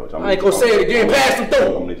 All right, coach. I ain't gonna say it again. Pass them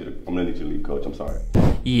through. I'm gonna need you to leave, coach. I'm sorry.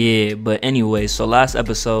 Yeah, but anyway, so last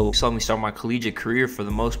episode you saw me start my collegiate career for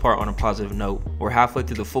the most part on a positive note. We're halfway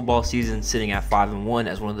through the football season, sitting at 5-1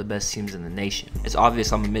 as one of the best teams in the nation. It's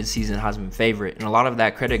obvious I'm a mid-season Heisman favorite, and a lot of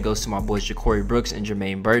that credit goes to my boys Ja'Cory Brooks and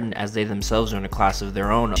Jermaine Burton, as they themselves are in a class of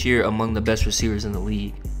their own this year among the best receivers in the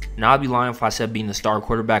league. Now, I'd be lying if I said being the star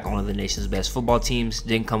quarterback on one of the nation's best football teams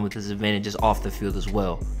didn't come with its advantages off the field as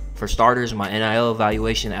well. For starters, my NIL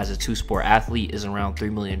evaluation as a two-sport athlete is around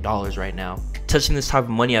 $3 million right now. Touching this type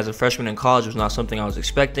of money as a freshman in college was not something I was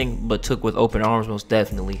expecting, but took with open arms most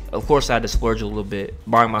definitely. Of course, I had to splurge a little bit,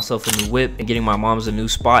 buying myself a new whip and getting my mom's a new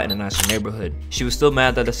spot in a nicer neighborhood. She was still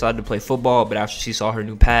mad that I decided to play football, but after she saw her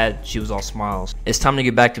new pad, she was all smiles. It's time to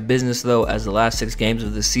get back to business though, as the last 6 games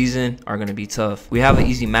of the season are going to be tough. We have an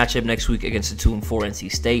easy matchup next week against the 2-4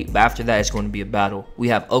 NC State, but after that it's going to be a battle. We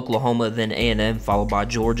have Oklahoma, then A&M, followed by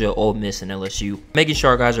Georgia, Ole Miss, and LSU. Making sure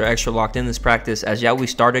our guys are extra locked in this practice, as yeah, we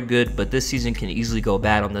started good, but this season can easily go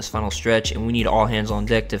bad on this final stretch, and we need all hands on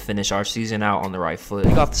deck to finish our season out on the right foot.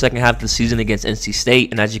 We got off the second half of the season against NC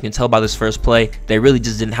State, and as you can tell by this first play, they really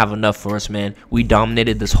just didn't have enough for us, man. We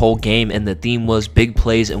dominated this whole game, and the theme was big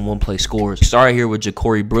plays and one-play scores. We started here with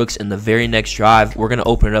Ja'Cory Brooks, and the very next drive, we're going to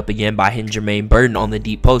open it up again by hitting Jermaine Burton on the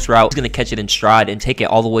deep post route. He's going to catch it in stride and take it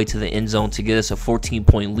all the way to the end zone to get us a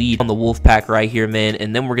 14-point lead on the Wolfpack right here, man,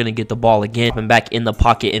 and then we're going to get the ball again and back in the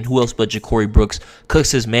pocket, and who else but Ja'Cory Brooks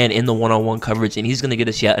cooks his man in the one-on-one coverage, and he's going to get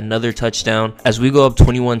us yet another touchdown as we go up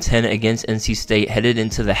 21-10 against NC State headed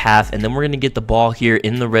into the half. And then we're going to get the ball here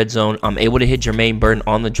in the red zone. I'm able to hit Jermaine Burton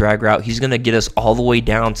on the drag route. He's going to get us all the way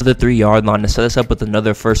down to the 3-yard line to set us up with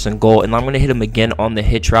another 1st and goal, and I'm going to hit him again on the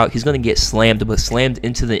hitch route. He's going to get slammed, but slammed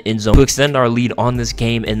into the end zone to extend our lead on this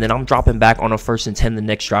game. And then I'm dropping back on a 1st and 10 the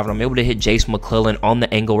next drive, and I'm able to hit Jace McClellan on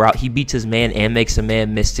the angle route. He beats his man and makes a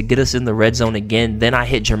man miss to get us in the red zone again. Then I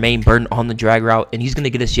hit Jermaine Burton on the drag route, and he's going to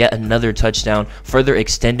get us yet another touchdown, further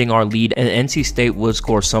extending our lead. And NC State would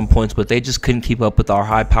score some points, but they just couldn't keep up with our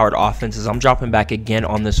high-powered offenses. I'm dropping back again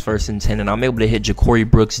on this 1st and 10, and I'm able to hit Ja'Cory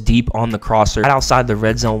Brooks deep on the crosser right outside the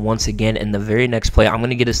red zone once again. And the very next play, I'm going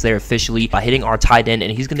to get us there officially by hitting our tight end,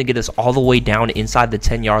 and he's going to get us all the way down inside the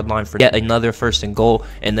 10-yard line for yet another 1st and goal.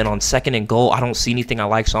 And then on 2nd and goal, I don't see anything I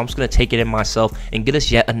like, so I'm just going to take it in myself and get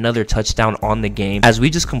us yet another touchdown on the game, as we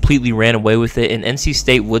just completely ran away with it. And NC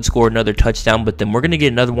State would score another touchdown, but then we're going to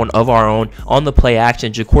get another one of our own on the play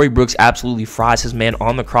action. Ja'Cory Brooks absolutely fries his man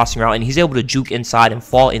on the crossing route, and he's able to juke inside and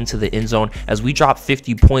fall into the end zone as we drop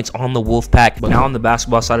 50 points on the Wolfpack. But now on the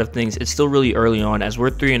basketball side of things, it's still really early on, as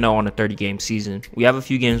we're 3-0 on a 30-game season. We have a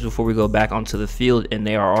few games before we go back onto the field, and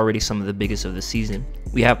they are already some of the biggest of the season.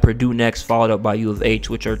 We have Purdue next, followed up by U of H,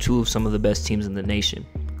 which are 2 of some of the best teams in the nation.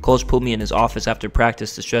 Coach put me in his office after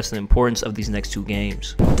practice to stress the importance of these next 2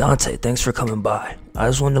 games. Dante, thanks for coming by. I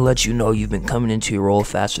just wanted to let you know you've been coming into your role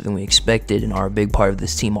faster than we expected and are a big part of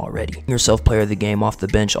this team already. Yourself player of the game off the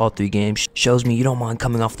bench all 3 games shows me you don't mind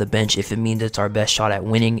coming off the bench if it means it's our best shot at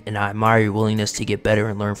winning, and I admire your willingness to get better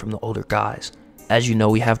and learn from the older guys. As you know,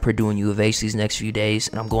 we have Purdue and U of H these next few days,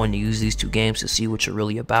 and I'm going to use these 2 games to see what you're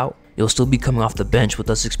really about. You'll still be coming off the bench with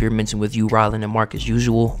us experimenting with you, Rylan, and Mark as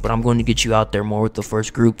usual, but I'm going to get you out there more with the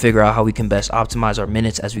first group, figure out how we can best optimize our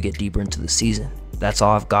minutes as we get deeper into the season. That's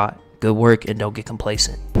all I've got. Good work, and don't get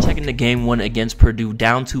complacent. Checking the game 1 against Purdue,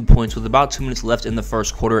 down 2 points with about 2 minutes left in the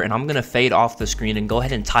first quarter, and I'm going to fade off the screen and go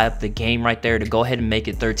ahead and tie up the game right there to go ahead and make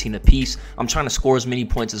it 13 apiece. I'm trying to score as many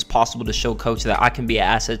points as possible to show coach that I can be an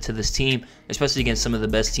asset to this team, especially against some of the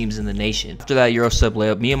best teams in the nation. After that Euro step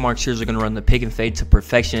layup, me and Mark Sears are going to run the pick and fade to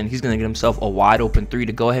perfection. He's going to get himself a wide open 3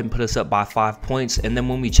 to go ahead and put us up by 5 points, and then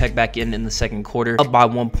when we check back in the second quarter, up by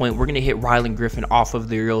 1 point, we're going to hit Rylan Griffin off of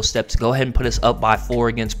the Euro step to go ahead and put us up by 4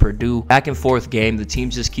 against Purdue. Back and forth game, the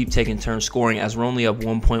teams just keep taking turns scoring as we're only up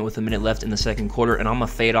 1 point with a minute left in the second quarter, and I'm gonna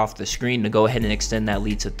fade off the screen to go ahead and extend that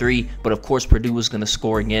lead to 3. But of course Purdue was gonna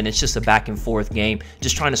score again. It's just a back and forth game,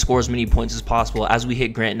 just trying to score as many points as possible as we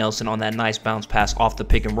hit Grant Nelson on that nice bounce pass off the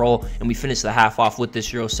pick and roll, and we finish the half off with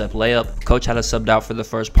this Euro step layup. Coach had us subbed out for the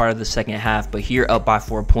first part of the second half, but here up by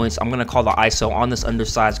 4 points, I'm gonna call the ISO on this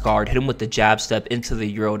undersized guard, hit him with the jab step into the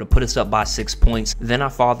Euro to put us up by 6 points. Then I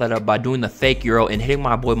followed that up by doing the fake Euro and hitting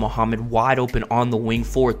my boy Mohamed Muhammad wide open on the wing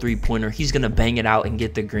for a three-pointer. He's going to bang it out and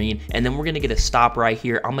get the green. And then we're going to get a stop right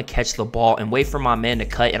here. I'm going to catch the ball and wait for my man to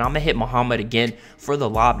cut. And I'm going to hit Muhammad again for the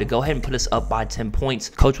lob to go ahead and put us up by 10 points.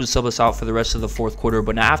 Coach would sub us out for the rest of the fourth quarter.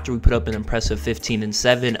 But now after we put up an impressive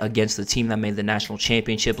 15-7 against the team that made the national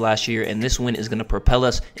championship last year. And this win is going to propel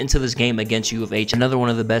us into this game against U of H, another one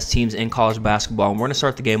of the best teams in college basketball. And we're going to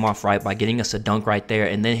start the game off right by getting us a dunk right there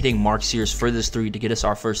and then hitting Mark Sears for this three to get us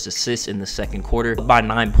our first assist in the second quarter. By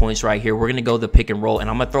 9 points right here, we're going to go the pick and roll, and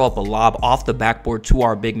I'm going to throw up a lob off the backboard to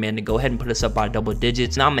our big man to go ahead and put us up by double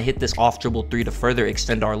digits. Now I'm going to hit this off dribble three to further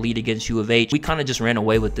extend our lead against U of H. We kind of just ran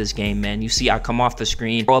away with this game, man. You see I come off the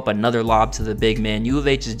screen, throw up another lob to the big man. U of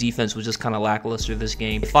H's defense was just kind of lackluster this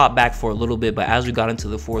game. They fought back for a little bit, but as we got into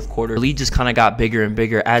the fourth quarter, the lead just kind of got bigger and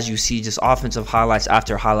bigger. As you see, just offensive highlights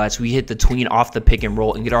after highlights. We hit the tween off the pick and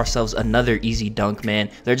roll and get ourselves another easy dunk, man.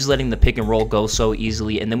 They're just letting the pick and roll go so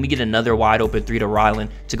easily, and then we get another wide open three to Rylan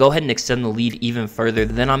to go ahead and extend the lead even further.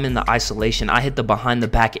 Then I'm in the isolation. I hit the behind the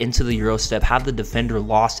back into the Euro step, have the defender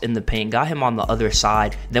lost in the paint, got him on the other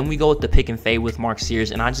side. Then we go with the pick and fade with Mark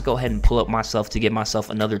Sears, and I just go ahead and pull up myself to get myself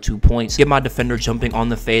another 2 points. Get my defender jumping on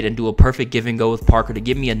the fade and do a perfect give and go with Parker to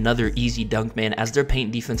give me another easy dunk, man, as their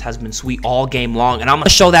paint defense has been sweet all game long. And I'm going to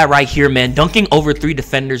show that right here, man. Dunking over 3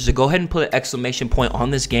 defenders to go ahead and put an exclamation point on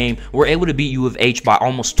this game. We're able to beat U of H by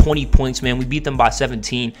almost 20 points, man. We beat them by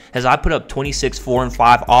 17 as I put up 26, 4, and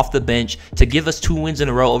 5 off the bench to give us 2 wins in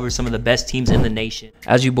a row over some of the best teams in the nation.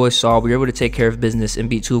 As you boys saw, we were able to take care of business and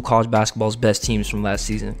beat 2 of college basketball's best teams from last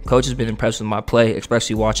season. Coach has been impressed with my play,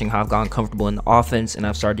 especially watching how I've gotten comfortable in the offense, and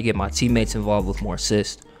I've started to get my teammates involved with more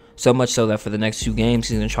assists. So much so that for the next 2 games,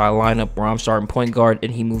 he's going to try a lineup where I'm starting point guard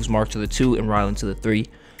and he moves Mark to the 2 and Rylan to the 3.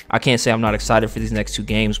 I can't say I'm not excited for these next 2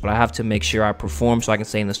 games, but I have to make sure I perform so I can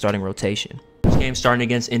stay in the starting rotation. This game starting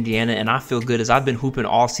against Indiana, and I feel good as I've been hooping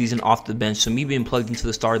all season off the bench, so me being plugged into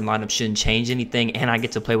the starting lineup shouldn't change anything, and I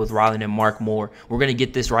get to play with Rylan and Mark more. We're going to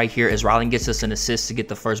get this right here as Rylan gets us an assist to get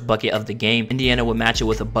the first bucket of the game. Indiana would match it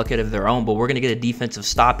with a bucket of their own, but we're going to get a defensive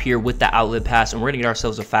stop here with the outlet pass, and we're going to get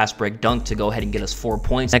ourselves a fast break dunk to go ahead and get us 4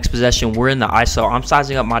 points. Next possession, we're in the ISO. I'm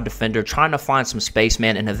sizing up my defender, trying to find some space,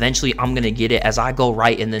 man, and eventually I'm going to get it as I go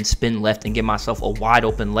right and then spin left and get myself a wide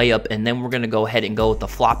open layup, and then we're going to go ahead and go with the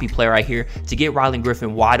floppy play right here to get Rylan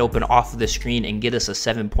Griffin wide open off of the screen and get us a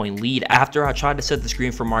 7-point lead. After I tried to set the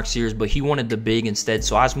screen for Mark Sears, but he wanted the big instead,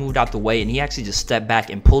 so I just moved out the way and he actually just stepped back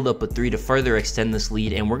and pulled up a 3 to further extend this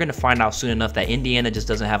lead, and we're going to find out soon enough that Indiana just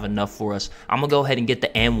doesn't have enough for us. I'm going to go ahead and get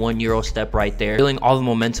the and 1 Euro step right there. Feeling all the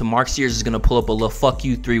momentum, Mark Sears is going to pull up a little fuck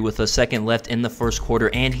you 3 with a second left in the first quarter,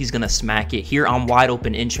 and he's going to smack it. Here I'm wide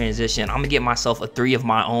open in transition. I'm going to get myself a 3 of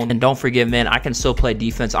my own, and don't forget, man, I can still play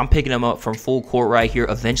defense. I'm picking him up from full court right here.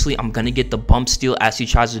 Eventually I'm going to get the bump steal as he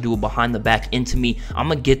tries to do a behind the back into me. I'm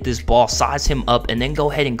gonna get this ball, size him up, and then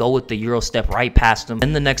go ahead and go with the Euro step right past him.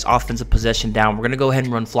 Then the next offensive possession down, we're gonna go ahead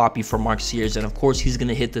and run floppy for Mark Sears, and of course he's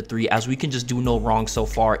gonna hit the 3 as we can just do no wrong so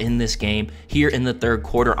far in this game. Here in the third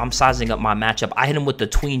quarter, I'm sizing up my matchup. I hit him with the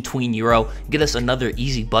tween Euro, get us another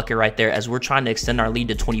easy bucket right there as we're trying to extend our lead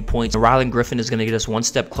to 20 points. And Rylan Griffin is gonna get us 1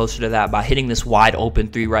 step closer to that by hitting this wide open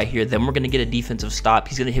 3 right here. Then we're gonna get a defensive stop.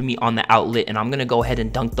 He's gonna hit me on the outlet, and I'm gonna go ahead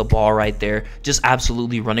and dunk the ball right there. Just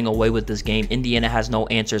absolutely running away with this game. Indiana has no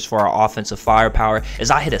answers for our offensive firepower as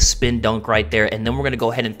I hit a spin dunk right there, and then we're going to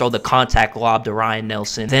go ahead and throw the contact lob to Ryan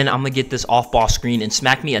Nelson. Then I'm going to get this off-ball screen and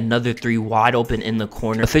smack me another 3 wide open in the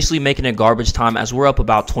corner, officially making it garbage time as we're up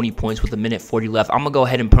about 20 points with 1:40 left. I'm going to go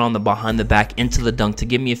ahead and put on the behind the back into the dunk to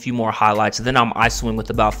give me a few more highlights. Then I'm isoing with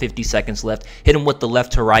about 50 seconds left, hit him with the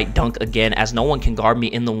left to right dunk again as no one can guard me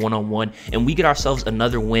in the one-on-one, and we get ourselves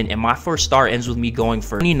another win, and my first start ends with me going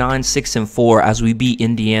for 29, 6, and 4 as we beat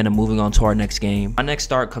Indiana, moving on to our next game. My next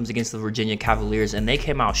start comes against the Virginia Cavaliers, and they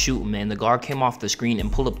came out shooting, man. The guard came off the screen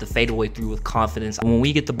and pulled up the fadeaway through with confidence. When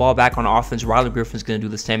we get the ball back on offense, Rylan Griffin's going to do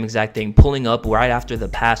the same exact thing, pulling up right after the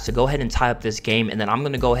pass to go ahead and tie up this game, and then I'm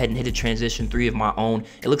going to go ahead and hit a transition 3 of my own.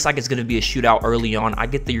 It looks like it's going to be a shootout early on. I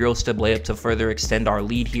get the Euro step layup to further extend our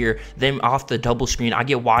lead here. Then off the double screen, I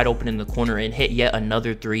get wide open in the corner and hit yet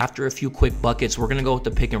another 3. After a few quick buckets, we're going to go with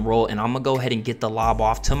the pick and roll, and I'm going to go ahead and get the lob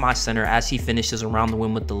off to my center as he finishes around the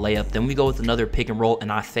rim with the layup. Then we go with another pick and roll,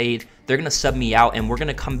 and I fade. They're going to sub me out, and we're going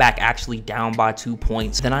to come back actually down by 2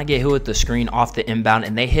 points. Then I get hit with the screen off the inbound,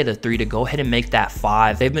 and they hit a 3 to go ahead and make that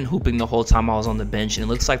 5. They've been hooping the whole time I was on the bench, and it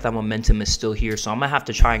looks like that momentum is still here, so I'm going to have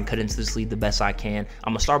to try and cut into this lead the best I can.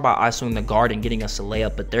 I'm going to start by isoing the guard and getting us a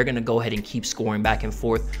layup, but they're going to go ahead and keep scoring back and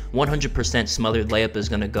forth. 100% smothered layup is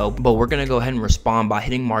going to go, but we're going to go ahead and respond by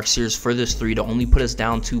hitting Mark Sears for this 3 to only put us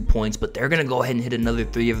down 2 points, but they're going to go ahead and hit another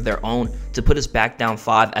 3 of their own to put us back down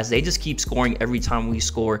 5 as they just keep scoring every time we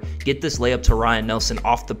score. Get get this layup to Ryan Nelson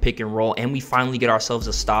off the pick and roll, and we finally get ourselves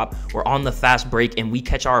a stop. We're on the fast break, and we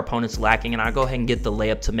catch our opponents lacking, and I go ahead and get the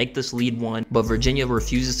layup to make this lead 1, but Virginia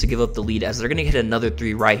refuses to give up the lead as they're going to hit another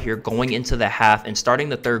 3 right here going into the half. And starting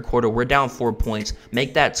the third quarter, we're down 4 points.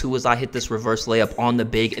 Make that 2 as I hit this reverse layup on the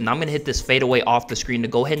big, and I'm going to hit this fadeaway off the screen to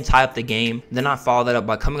go ahead and tie up the game. Then I follow that up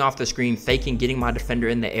by coming off the screen, faking, getting my defender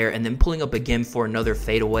in the air, and then pulling up again for another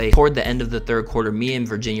fadeaway. Toward the end of the third quarter, me and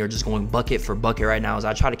Virginia are just going bucket for bucket right now as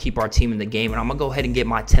I try to keep our team in the game, and I'm going to go ahead and get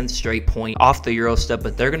my 10th straight point off the Euro step,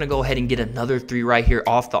 but they're going to go ahead and get another 3 right here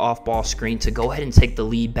off the off-ball screen to go ahead and take the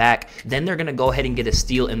lead back. Then they're going to go ahead and get a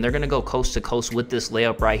steal, and they're going to go coast to coast with this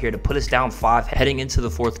layup right here to put us down 5 heading into the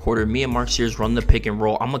fourth quarter. Me and Mark Sears run the pick and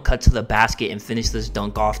roll. I'm going to cut to the basket and finish this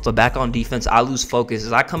dunk off. But back on defense, I lose focus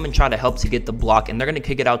as I come and try to help to get the block, and they're going to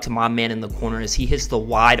kick it out to my man in the corner as he hits the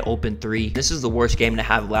wide open 3. This is the worst game to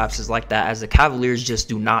have lapses like that as the Cavaliers just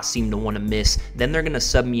do not seem to want to miss. Then they're going to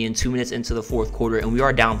sub me in 2 minutes into the fourth quarter, and we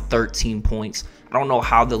are down 13 points. I don't know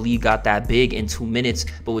how the lead got that big in 2 minutes,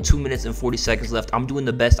 but with 2 minutes and 40 seconds left, I'm doing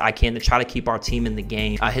the best I can to try to keep our team in the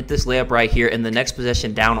game. I hit this layup right here, and the next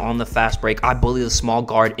possession down on the fast break, I bully the small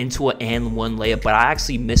guard into an and 1 layup, but I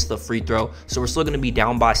actually missed the free throw, so we're still going to be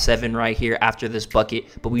down by 7 right here after this bucket,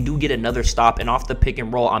 but we do get another stop, and off the pick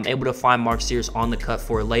and roll, I'm able to find Mark Sears on the cut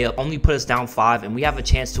for a layup, only put us down 5, and we have a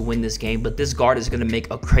chance to win this game, but this guard is going to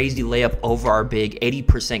make a crazy layup over our big,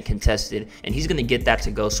 80% contested, and he's going to get that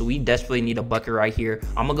to go, so we desperately need a bucket right here.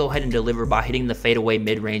 I'm going to go ahead and deliver by hitting the fadeaway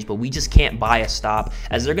mid-range, but we just can't buy a stop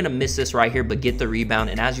as they're going to miss this right here but get the rebound.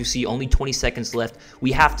 And as you see, only 20 seconds left.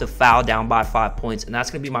 We have to foul down by 5 points, and that's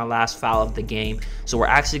going to be my last foul of the game. So we're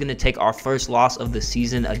actually going to take our first loss of the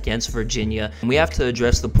season against Virginia, and we have to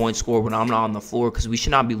address the point score when I'm not on the floor because we should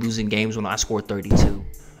not be losing games when I score 32.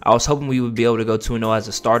 I was hoping we would be able to go 2-0 as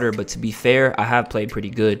a starter, but to be fair, I have played pretty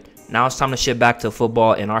good. Now it's time to shift back to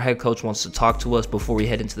football, and our head coach wants to talk to us before we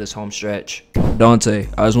head into this home stretch. Dante,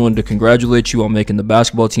 I just wanted to congratulate you on making the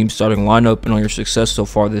basketball team starting lineup and on your success so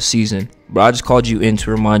far this season. But I just called you in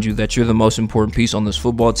to remind you that you're the most important piece on this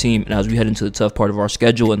football team, and as we head into the tough part of our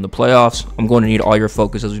schedule in the playoffs, I'm going to need all your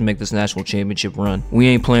focus as we make this national championship run. We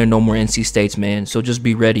ain't playing no more NC States, man, so just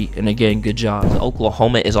be ready, and again, good job.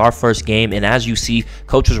 Oklahoma is our first game, and as you see,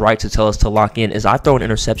 coach was right to tell us to lock in as I throw an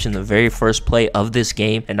interception the very first play of this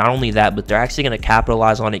game, and not only that, but they're actually going to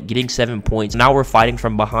capitalize on it, getting 7 points. Now we're fighting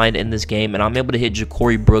from behind in this game, and I'm able to hit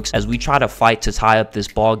Ja'Cory Brooks as we try to fight to tie up this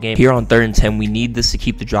ball game. Here on 3rd and 10, we need this to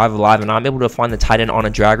keep the drive alive, and I'm able to find the tight end on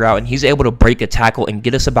a drag route, and he's able to break a tackle and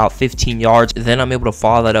get us about 15 yards. Then I'm able to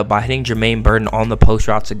follow that up by hitting Jermaine Burton on the post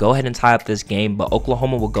route to go ahead and tie up this game, but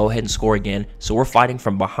Oklahoma will go ahead and score again. So we're fighting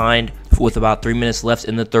from behind with about 3 minutes left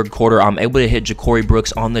in the third quarter. I'm able to hit Ja'Cory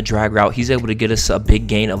Brooks on the drag route. He's able to get us a big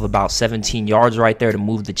gain of about 17 yards right there to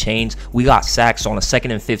move the chains. We got sacked, so on a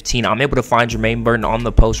 2nd and 15, I'm able to find Jermaine Burton on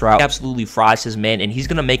the post route. He absolutely fries his man, and he's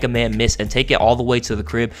going to make a man miss and take it all the way to the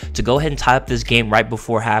crib to go ahead and tie up this game right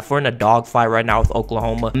before half. We're in a dogfight right now with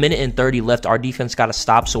Oklahoma. A minute and 30 left. Our defense got to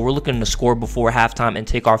stop, so we're looking to score before halftime and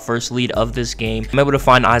take our first lead of this game. I'm able to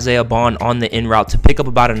find Isaiah Bond on the in route to pick up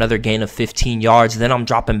about another gain of 15 yards. Then I'm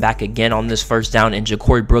dropping back again on this first down, and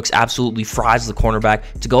Ja'Cory Brooks absolutely fries the cornerback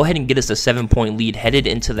to go ahead and get us a 7-point lead headed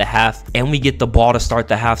into the half, and we get the ball to start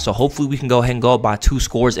the half. So hopefully we can go ahead and go up by 2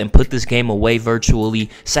 scores and put this game away virtually.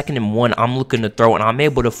 2nd and 1, I'm looking to throw, and I'm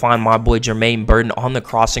able to find my boy Jermaine Burton on the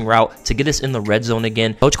crossing route to get us in the red zone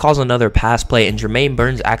again. Coach calls another pass play, and Jermaine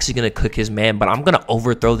Burton's actually going to cook his man, but I'm going to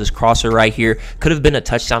overthrow this crosser right here. Could have been a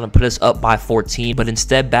touchdown and put us up by 14, but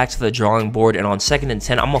instead back to the drawing board, and on 2nd and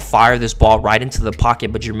 10, I'm going to fire this ball right into the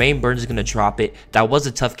pocket, but Jermaine Burton's going to drop it. That was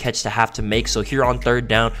a tough catch to have to make, so here on 3rd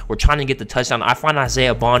down, we're trying to get the touchdown. I find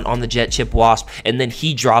Isaiah Bond on the jet chip wasp, and then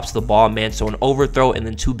he drops the ball, man. So an overthrow and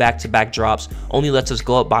then 2 back-to-back drops only lets us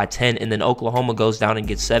go up by 10, and then Oklahoma goes down and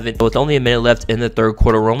gets 7. So with only a minute left in the third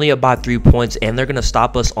quarter, we're only up by 3 points, and they're going to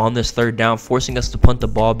stop us on this 3rd down, forcing us to punt the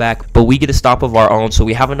ball back, but we get a stop of our own, so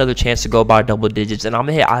we have another chance to go by double digits, and I'm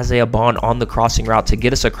going to hit Isaiah Bond on the crossing route to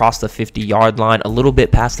get us across the 50-yard line, a little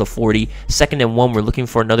bit past the 40. 2nd and 1, we're looking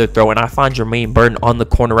for another throw, and I find Jermaine Burton on the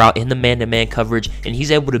corner route in the man-to-man coverage, and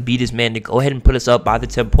he's able to beat his man to go ahead and put us up by the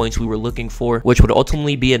 10 points we were looking for, which would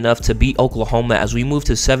ultimately be enough to beat Oklahoma as we move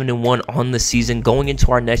to 7-1 on the season, going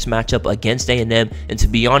into our next matchup against A&M. And to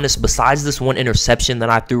be honest, besides this one interception that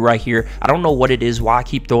I threw right here, I don't know what it is, why I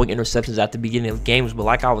keep throwing interceptions at the beginning of games, but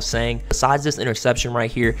like I was saying, besides this interception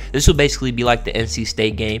right here, this will basically be like the NC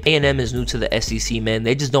State game. A&M is new to the SEC, man.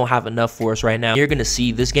 They just don't have enough for us right now. You're going to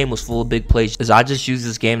see this game was full of big plays as I just used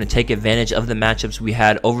this game to take advantage of the matchups we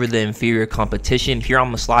had over the inferior competition. Here I'm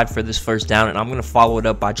going to slide for this first down, and I'm going to follow it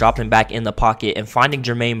up by dropping back in the pocket and finding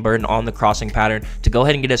Jermaine Burton on the crossing pattern to go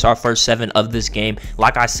ahead and get us our first 7 of this game.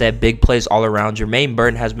 Like I said, big plays all around. Jermaine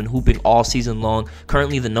Burton has been hooping all season long,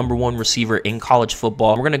 currently the #1 receiver in college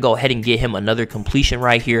football. We're going to go ahead and get him another completion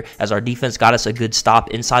right here as our defense got us a good stop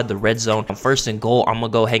inside the red zone. On 1st and goal, I'm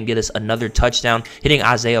going to go ahead and get us another touchdown, hitting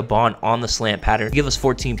Isaiah Bond on the slant pattern, give us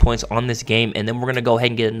 14 points on this game. And then we're going to go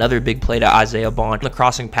ahead and get another big play to Isaiah Bond on the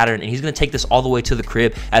crossing pattern, and he's going to take this all the way to the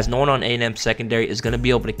crib as no one on A&M secondary is going to be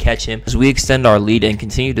able to catch him as we extend our lead and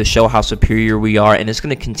continue to show how superior we are. And it's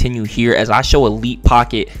going to continue here as I show elite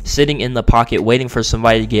pocket, sitting in the pocket waiting for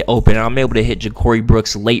somebody to get open, and I'm able to hit Ja'Cory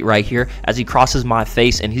Brooks late right here as he crosses my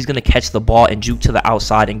face, and he's going to catch the ball and juke to the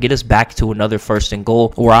outside and get us back to another 1st and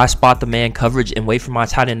goal, where I spot the man coverage and wait for my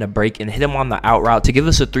tight end to break and hit him on the out route to give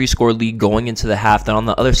us a 3-score lead going into the half. Then on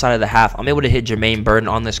the other side of the half, I'm able to hit Jermaine Burton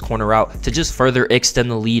on this corner route to just further extend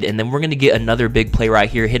the lead. And then we're going to get another big play right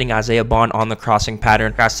here, hitting Isaiah Bond on the crossing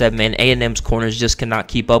pattern. Like I said, man, A&M's corners just cannot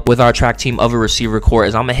keep up with our track team of a receiver core,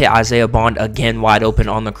 as I'm going to hit Isaiah Bond again wide open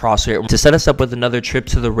on the crosshair to set us up with another trip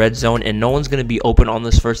to the red zone, and no one's going to be open on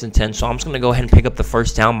this 1st and 10. So I'm just going to go ahead and pick up the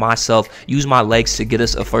first down myself, use my legs to get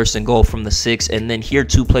us a 1st and goal from the 6, and then here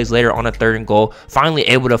 2 plays later on a 3rd and goal, finally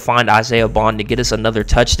able to find Isaiah Bond to get us another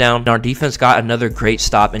touchdown. And our defense got another great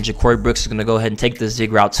stop, and Ja'Cory Brooks is going to go ahead and take the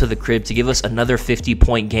zig route to the crib to give us another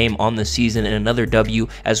 50-point game on the season and another W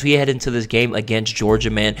as we head into this game against Georgia,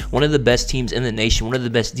 man. One of the best teams in the nation, one of the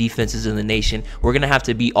best defenses in the nation. We're going to have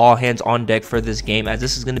to be all hands on deck for this game, as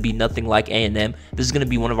this is going to be nothing like A&M. This is going to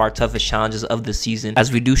be one of our toughest challenges of the season,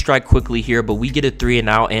 as we do strike quickly here, but we get a 3 and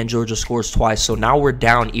out, and Georgia scores twice. So now we're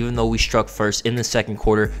down even though we struck first in the 2nd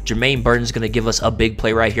quarter. Jermaine Burton's going to give us a big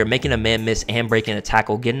play right here, making a man miss and breaking a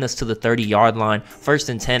tackle, getting us to the 30-yard line. 1st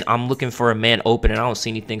and 10, I'm looking for a man open and I don't see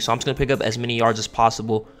anything, so I'm just going to pick up as many yards as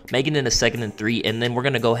possible, making it a 2nd and 3, and then we're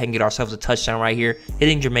going to go ahead and get ourselves a touchdown right here,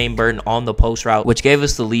 hitting Jermaine Burton on the post route, which gave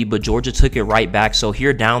us the lead, but Georgia took it right back. So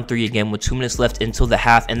here down 3 again with 2 minutes left until the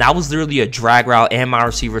half, and that was literally a drag route and my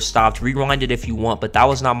receiver stopped. Rewind it if you want, but that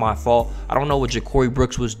was not my fault. I don't know what Ja'Cory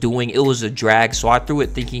Brooks was doing. It was a drag, so I threw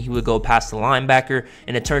it thinking he would go past the linebacker,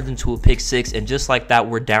 and it turned into a pick 6, and just like that,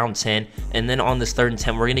 we're down 10. And then on this 3rd and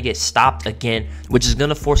 10, we're going to get stopped again, which is going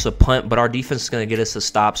to force a punt, but our defense is going to get us a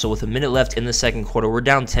stop. So with a minute left in the 2nd quarter, we're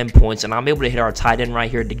down 10 points, and I'm able to hit our tight end right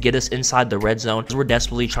here to get us inside the red zone, as we're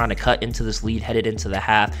desperately trying to cut into this lead headed into the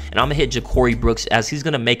half. And I'm going to hit Ja'Cory Brooks as he's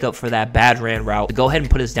going to make up for that bad ran route to go ahead and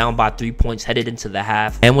put us down by 3 points headed into the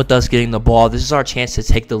half. And with us getting the ball, this is our chance to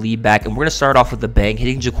take the lead back, and we're going to start off with a bang,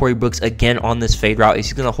 hitting Ja'Cory Brooks again on this fade route as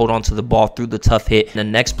he's going to hold on to the ball through the tough hit. And the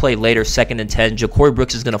next play later, 2nd and 10, Ja'Cory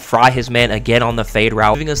Brooks is going to fry his man again on the fade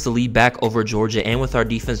route, giving us the lead back over Georgia. And with our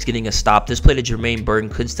defense getting a stop, this play to Jermaine Burton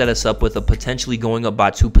could set us up with a potentially going up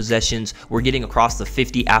by 2 possessions. We're getting across the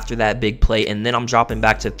 50 after that big play, and then I'm dropping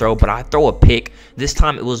back to throw, but I throw a pick. This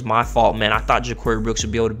time it was my fault, man. I thought Ja'Cory Brooks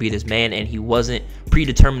would be able to beat his man, and he wasn't.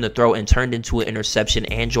 Predetermined to throw and turned into an interception,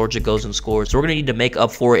 and Georgia goes and scores. So we're gonna need to make up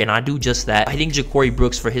for it, and I do just that. I think Ja'Cory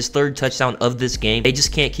Brooks for his 3rd touchdown of this game. They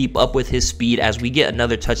just can't keep up with his speed as we get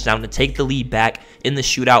another touchdown to take the lead back in the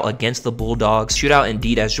shootout against the Bulldogs. Shootout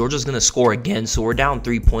indeed, as Georgia's gonna score again. So we're down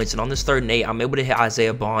 3 points, and on this 3rd and 8, I'm able to hit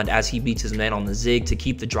Isaiah Bond as he beats his man on the zig to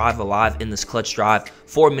keep the drive alive in this clutch drive.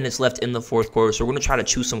 4 minutes left in the 4th quarter, so we're gonna try to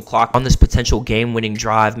chew some clock on this potential game-winning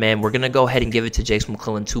drive, man. We're gonna go ahead and give it to Jace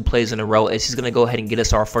McClellan 2 plays in a row as he's gonna go ahead and get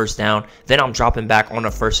us our first down. Then I'm dropping back on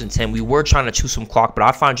a 1st and 10. We were trying to chew some clock, but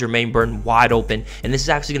I find Jermaine Burton wide open, and this is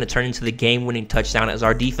actually going to turn into the game-winning touchdown as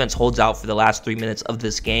our defense holds out for the last 3 minutes of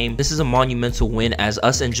this game. This is a monumental win, as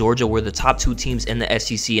us and Georgia were the top 2 teams in the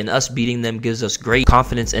SEC, and us beating them gives us great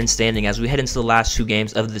confidence and standing as we head into the last 2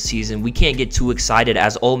 games of the season. We can't get too excited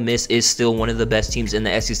as Ole Miss is still one of the best teams in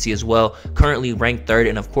the SEC as well, currently ranked 3rd,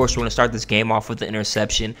 and of course we're going to start this game off with the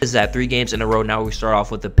interception. This is that 3 games in a row now we start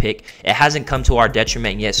off with a pick. It hasn't come to our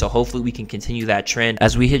detriment yet, so hopefully we can continue that trend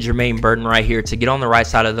as we hit Jermaine Burton right here to get on the right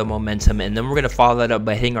side of the momentum, and then we're going to follow that up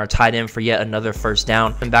by hitting our tight end for yet another first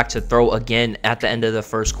down and back to throw again at the end of the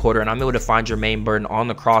 1st quarter. And I'm able to find Jermaine Burton on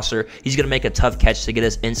the crosser. He's going to make a tough catch to get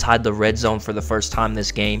us inside the red zone for the first time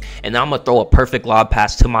this game, and then I'm going to throw a perfect lob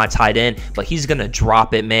pass to my tight end, but he's going to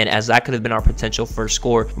drop it, man, as that could have been our potential first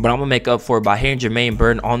score. But I'm going to make up for it by hitting Jermaine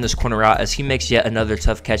Burton on this corner route as he makes yet another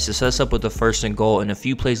tough catch to set us up with the 1st and goal. And a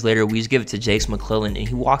few plays later, we just give it to Jace McClellan, and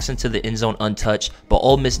he walks into the end zone untouched, but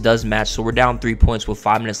Ole Miss does match, so we're down 3 points with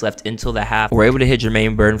 5 minutes left until the half. We're able to hit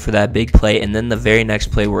Jermaine Burton for that big play, and then the very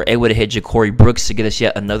next play we're able to hit Ja'Cory Brooks to get us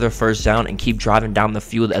yet another first down and keep driving down the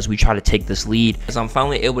field as we try to take this lead. As I'm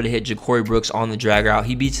finally able to hit Ja'Cory Brooks on the drag route,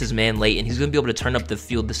 he beats his man late, and he's going to be able to turn up the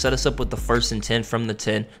field to set us up with the 1st and 10 from the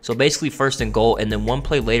 10. So basically 1st and goal, and then one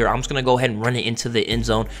play later, I'm just going to go ahead and run it into the end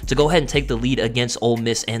zone to go ahead and take the lead against Ole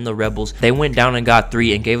Miss and the Rebels. They went down and got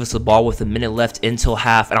 3 and gave us the ball with a minute left until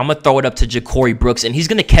half, and I'm going to throw it up to Ja'Cory Brooks, and he's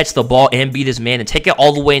going to catch the ball and beat his man and take it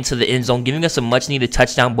all the way into the end zone, giving us a much needed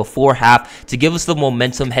touchdown before half to give us the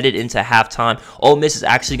momentum headed into halftime. Ole Miss is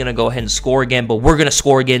actually going to go ahead and score again, but we're going to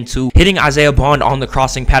score again too, hitting Isaiah Bond on the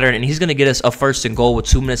crossing pattern, and he's going to get us a 1st and goal with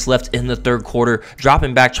 2 minutes left in the 3rd quarter,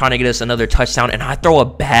 dropping back trying to get us another touchdown, and I throw a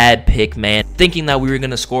bad pick, man, thinking that we were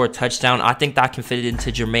going to score a touchdown. I think that I can fit it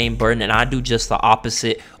into Jermaine Burton, and I do just the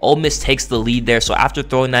opposite. Ole Miss takes the lead there, so after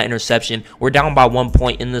throwing that interception, we're down by 1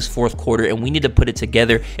 point in this 4th quarter, and we need to put it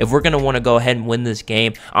together if we're going to want to go ahead and win this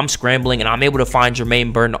game. I'm scrambling, and I'm able to find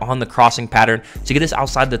Jermaine Burton on the crossing pattern to get us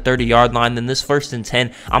outside the 30-yard line. Then this 1st and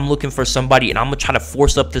 10, I'm looking for somebody, and I'm going to try to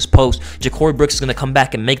force up this post. Ja'Cory Brooks is going to come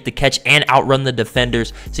back and make the catch and outrun the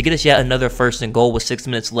defenders to get us yet another 1st and goal with 6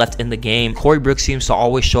 minutes left in the game. Corey Brooks seems to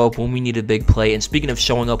always show up when we need a big play, and speaking of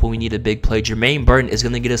showing up when we need a big play, Jermaine Burton is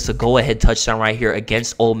going to get us a go-ahead touchdown right here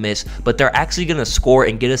against Ole Miss, but they're actually going to score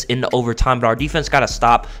and get us into overtime, but our defense got to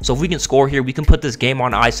stop. So if we can score here, we can put this game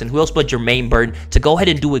on ice, and who else but Jermaine Burton to go ahead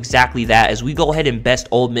and do exactly that as we go ahead and best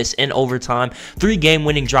Ole Miss in overtime. 3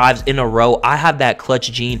 game-winning drives in a row. I have that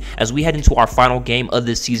clutch gene as we head into our final game of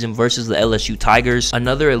this season versus the LSU Tigers,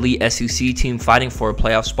 another elite SEC team fighting for a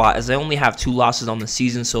playoff spot, as they only have 2 losses on the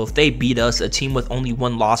season. So if they beat us, a team with only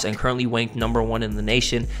 1 loss and currently ranked #1 in the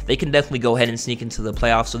nation, they can definitely go ahead and sneak into the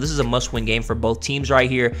playoffs. So this is a must-win game for both teams right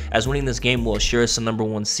here, as winning this game will assure us a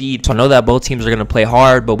 #1 seed. So I know that both teams are going to play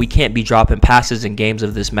hard, but we can't be dropping passes in games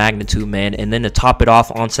of this magnitude, man. And then to top it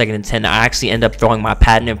off, on 2nd and 10, I actually end up throwing my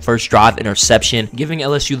patented first drive interception, giving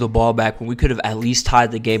LSU the ball back when we could have at least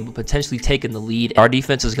tied the game, but potentially taken the lead. Our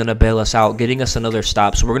defense is going to bail us out, getting us another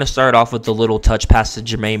stop. So we're going to start off with the little touch pass to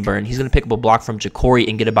Jermaine Burton. He's going to pick up a block from Ja'Cory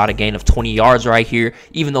and get about a gain of 20 yards right here.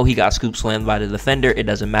 Even though he got scoop slammed by the defender, it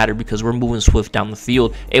doesn't matter because we're moving swift down the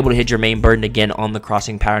field, able to hit Jermaine Burton again on the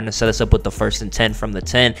crossing pattern to set us up with the 1st and 10 from the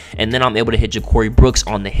 10, and then I'm able to hit Ja'Cory Brooks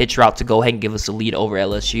on the hitch route to go ahead and give us a lead over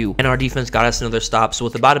LSU. And our defense got us another stop, so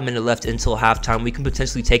with about a minute left until halftime, we can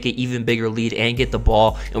potentially take an even bigger lead and get the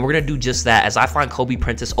ball, and we're going to do just that as I find Kobe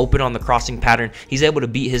Prentice open on the crossing pattern. He's able to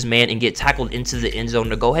beat his man and get tackled into the end zone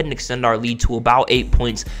to go ahead and extend our lead to about 8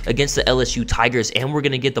 points against the LSU Tigers, and we're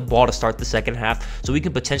going to get the ball to start the 2nd half, so we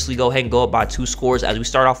can potentially go ahead and go up by 2 scores as we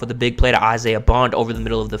start off with a big play to Isaiah Bond over the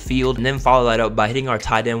middle of the field, and then follow that up by hitting our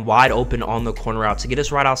tight end wide open on the corner route to get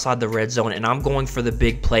us right outside the red zone, and I'm going for the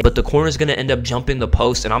big play, but the corner is going to end up jumping the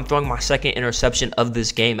post, and I'm throwing my 2nd interception of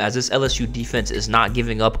this game as this LSU defense is not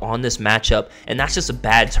giving up on this matchup, and that's just a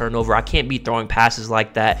bad turnover. I can't be throwing passes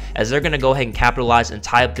like that as they're going to go ahead and capitalize and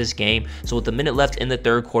tie up this game. So with a minute left in the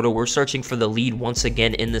 3rd quarter, we're searching for the lead once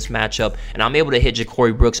again in this matchup, and I'm able to hit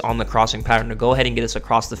Ja'Cory Brooks on the crossing pattern to go ahead and get us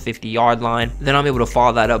across the 50-yard line. Then I'm able to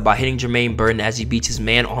follow that up by hitting Jermaine Burton as he beats his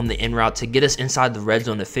man on the in route to get us inside the red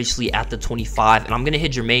zone officially at the 25, and I'm going to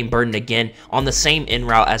hit Jermaine Burton again on the same in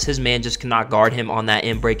route as his man just cannot guard him on that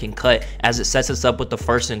in breaking cut as it sets us up with the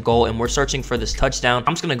 1st and goal, and we're searching for this touchdown.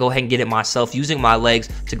 I'm just going to go ahead and get it myself using my legs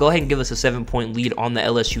to go ahead and give us a 7-point lead on the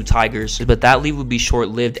LSU Tigers, but that lead would be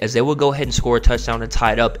short-lived as they would go ahead and score a touchdown to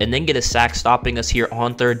tie it up and then get a sack, stopping us here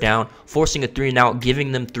on 3rd down, forcing a 3-and-out,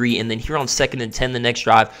 giving them 3, and then here on 2nd and 10 the next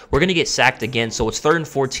drive, we're going to get sacked again. So it's 3rd and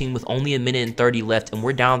 14 with only a minute and 30 left, and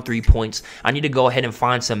we're down 3 points. I need to go ahead and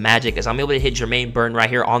find some magic as I'm able to hit Jermaine Burton right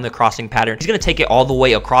here on the crossing pattern. He's going to take it all the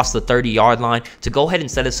way across the 30-yard line to go ahead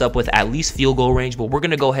and set us up with at least field goal range, but we're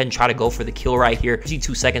going to go ahead and try to go for the kill right here.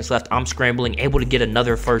 52 seconds left. I'm scrambling, able to get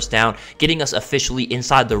another 1st down, getting us officially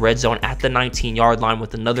inside the red zone at the 19-yard line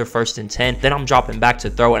with another 1st and 10. Then I'm dropping back to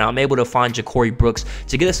throw, and I'm able to find Ja'Cory Brooks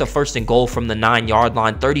to get us a 1st and goal from the 9-yard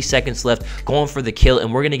line. 30 seconds left, going for the kill,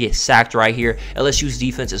 and we're going to get sacked right here. LSU's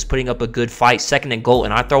defense is putting up a good fight. 2nd and goal,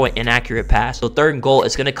 and I throw an inaccurate pass. So 3rd and goal,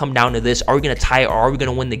 it's going to come down to this. Are we going to tie it or are we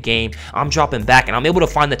going to win the game? I'm dropping back, and I'm able to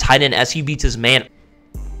find the tight end as he beats his man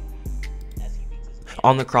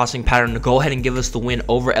on the crossing pattern to go ahead and give us the win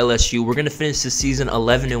over LSU. We're going to finish the season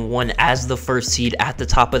 11-1 as the 1st seed at the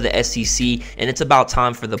top of the SEC, and it's about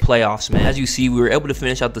time for the playoffs, man. As you see, we were able to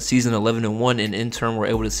finish out the season 11-1, and in turn, we're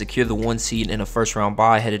able to secure the 1 seed in a 1st-round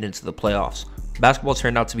bye headed into the playoffs. Basketball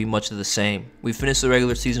turned out to be much of the same. We finished the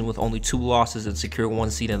regular season with only 2 losses and secured 1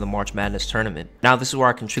 seed in the March Madness tournament. Now this is where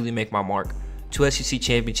I can truly make my mark. 2 SEC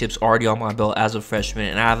championships already on my belt as a freshman,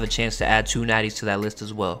 and I have a chance to add 2 natties to that list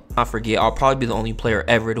as well. Not forget, I'll probably be the only player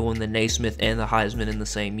ever to win the Naismith and the Heisman in the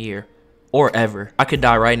same year. Or ever. I could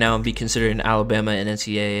die right now and be considered an Alabama and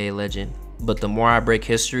NCAA legend. But the more I break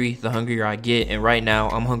history, the hungrier I get, and right now,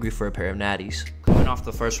 I'm hungry for a pair of natties. Coming off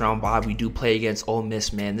the first round bye, we do play against Ole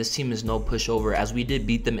Miss, man. This team is no pushover, as we did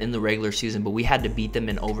beat them in the regular season, but we had to beat them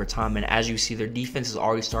in overtime. And as you see, their defense is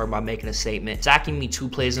already starting by making a statement, sacking me 2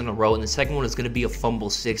 plays in a row, and the second one is going to be a fumble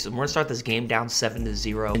 6. And we're going to start this game down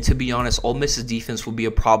 7-0. And to be honest, Ole Miss's defense will be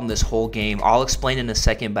a problem this whole game. I'll explain in a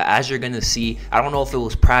second, but as you're going to see, I don't know if it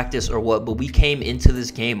was practice or what, but we came into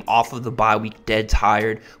this game off of the bye week dead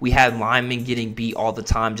tired. We had linemen getting beat all the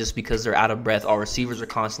time just because they're out of breath. Our receivers are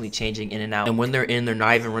constantly changing in and out, and when they're in, they're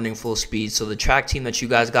not even running full speed. So the track team that you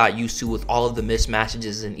guys got used to with all of the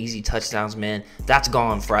mismatches and easy touchdowns, man, that's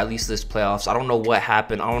gone for at least this playoffs. I don't know what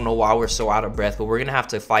happened. I don't know why we're so out of breath, but we're gonna have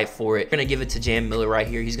to fight for it. We're gonna give it to Jam Miller right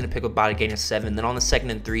here. He's gonna pick up about a gain of 7. Then on the 2nd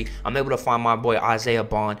and 3, I'm able to find my boy Isaiah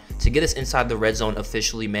Bond to get us inside the red zone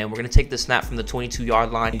officially, man. We're gonna take the snap from the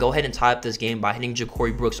 22-yard line and go ahead and tie up this game by hitting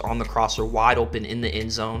Ja'Cory Brooks on the crosser wide open in the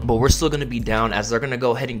end zone. But we're still gonna be down, as they're gonna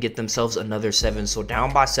go ahead and get themselves another 7. So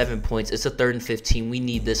down by 7 points. It's a 3rd and 15. We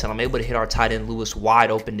need this, and I'm able to hit our tight end Lewis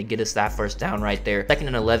wide open to get us that first down right there. 2nd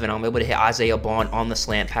and 11, I'm able to hit Isaiah Bond on the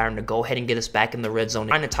slant pattern to go ahead and get us back in the red zone,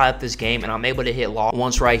 trying to tie up this game, and I'm able to hit Law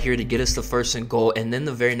once right here to get us the 1st and goal. And then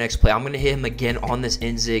the very next play, I'm going to hit him again on this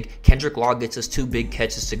end zig. Kendrick Law gets us 2 big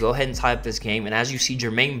catches to go ahead and tie up this game. And as you see,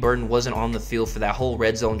 Jermaine Burton wasn't on the field for that whole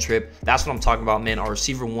red zone trip. That's what I'm talking about, man. Our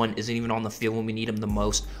receiver 1 isn't even on the field when we need him the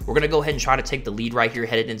most. We're going to go ahead and try to take the lead right here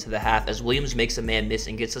headed into the half, as Williams makes a man miss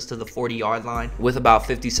and gets us to the 40-yard line with about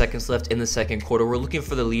 50 seconds left in the 2nd quarter. We're looking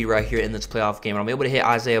for the lead right here in this playoff game, and I'm able to hit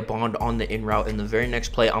Isaiah Bond on the in route. In the very next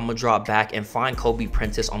play, I'm gonna drop back and find Kobe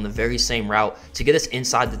Prentice on the very same route to get us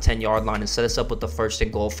inside the 10-yard line and set us up with the 1st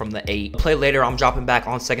and goal from the 8. A play later, I'm dropping back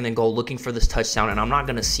on 2nd and goal looking for this touchdown, and I'm not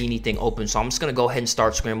gonna see anything open, so I'm just gonna go ahead and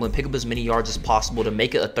start scrambling, pick up as many yards as possible to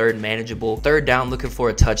make it a 3rd manageable. 3rd down, looking for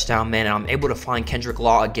a touchdown, man, and I'm able to find Kendrick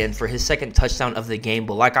Law again for his 2nd touchdown of the game.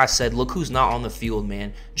 But like I said, look who's not on the field,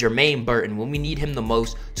 man. Jermaine Burton, when we need him the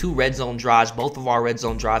most. 2 red zone drives, both of our red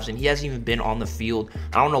zone drives, and he hasn't even been on the field.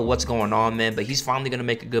 I don't know what's going on, man, but he's finally going to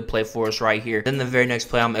make a good play for us right here. Then the very next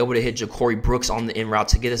play, I'm able to hit Ja'Cory Brooks on the in route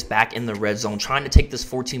to get us back in the red zone, trying to take this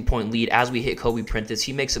 14-point lead as we hit Kobe Prentice.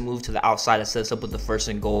 He makes a move to the outside to set us up with the 1st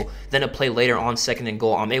and goal. Then a play later on 2nd and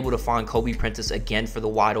goal, I'm able to find Kobe Prentice again for the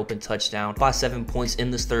wide open touchdown by 7 points in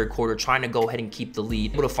this 3rd quarter, trying to go ahead and keep the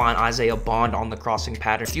lead. Able to find Isaiah Bond on the crossing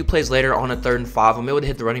pattern. A few plays later on a 3rd and 5, I'm able to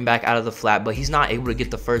hit the running back out of the flat, but he's not able to get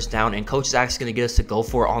the 1st down, and coach is actually going to get us to go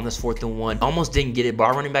for it on this 4th and 1. Almost didn't get it, but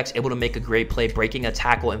our running back's able to make a great play, breaking a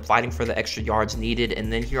tackle and fighting for the extra yards needed.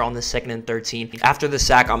 And then here on the 2nd and 13, after the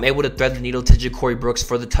sack, I'm able to thread the needle to Ja'Cory Brooks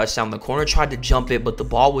for the touchdown. The corner tried to jump it, but the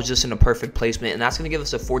ball was just in a perfect placement, and that's going to give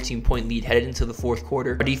us a 14-point lead headed into the 4th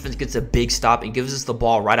quarter. Our defense gets a big stop and gives us the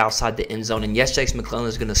ball right outside the end zone. And yes, Jace McClellan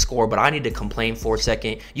is going to score, but I need to complain for a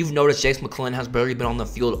second. You've noticed Jace McClellan has barely been on the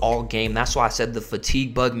field all game. That's why I said the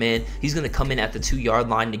fatigue bug, man. He's going to come in at the 2-yard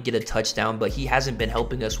line to get a touchdown, but he hasn't been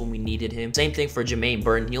helping us when we needed him. Same thing for Jermaine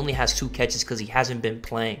Burton. He only has 2 catches because he hasn't been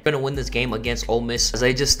playing. We're going to win this game against Ole Miss, as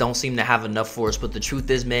they just don't seem to have enough for us. But the truth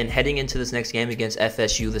is, man, heading into this next game against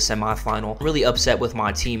FSU, the semifinal, I'm really upset with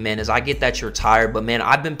my team, man, as I get that you're tired, but man,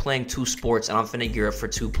 I've been playing 2 sports and I'm finna gear up for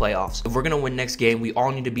 2 playoffs. If we're going to win next game, we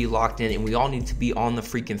all need to be locked in and we all need to be on the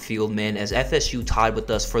freaking field, man, as FSU tied with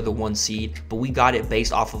us for the 1 seed, but we got it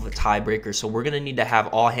based off of a tiebreaker. So we're going to need to have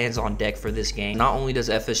all hands on deck for this game. Not only does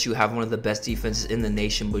FSU have one of the best defenses in the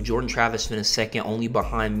nation, but Jordan Travis finished 2nd only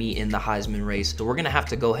behind me in the Heisman race. So we're going to have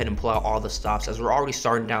to go ahead and pull out all the stops, as we're already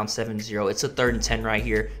starting down 7-0. It's a 3rd and 10 right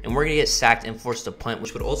here, and we're going to get sacked and forced to punt,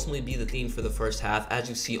 which would ultimately be the theme for the first half. As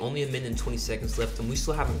you see, only a minute and 20 seconds left, and we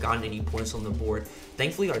still haven't gotten any points on the board.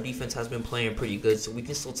 Thankfully, our defense has been playing pretty good, so we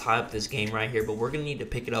can still tie up this game right here, but we're going to need to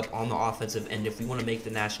pick it up on the offensive end if we want to make the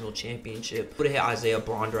national championship. We're going to hit Isaiah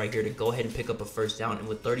Bond right here to go ahead and pick up a 1st down, and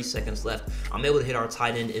with 30 seconds left, I'm able to hit our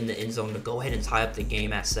tight end in the end zone to go ahead and tie up the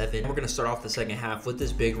game at 7. We're going to start off the 2nd half with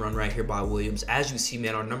this big run right here by Williams. As you see,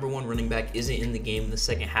 man, our #1 running back isn't in the game in the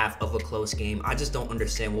 2nd half of a close game. I just don't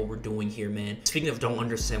understand what we're doing here, man. Speaking of don't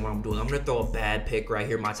understand what I'm doing, I'm going to throw a bad pick right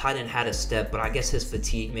here. My tight end had a step, but I guess his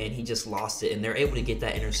fatigue, man, he just lost it, and they're able to get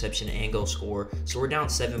that interception and go score. So we're down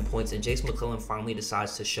 7 points, and Jace McClellan finally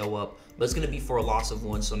decides to show up, but it's going to be for a loss of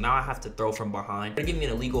 1. So now I have to throw from behind. They're giving me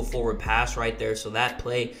an illegal forward pass right there. So that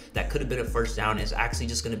play that could have been a 1st down is actually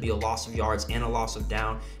just going to be a loss of yards and a loss of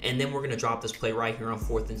down. And then we're going to drop this play right here on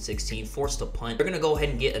 4th and 16, forced to punt. They're going to go ahead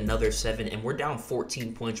and get another 7, and we're down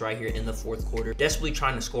 14 points right here in the 4th quarter. Desperately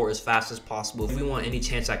trying to score as fast as possible if we want any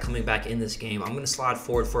chance at coming back in this game. I'm going to slide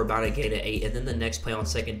forward for about a gain of 8, and then the next play on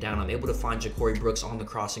 2nd down, I'm able to find Ja'Cory Brooks on the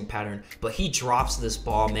crossing pattern, but he drops this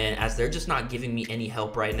ball, man, as they're just not giving me any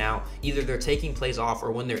help right now. Either they're taking plays off,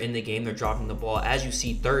 or when they're in the game, they're dropping the ball. As you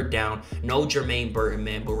see, 3rd down, no Jermaine Burton,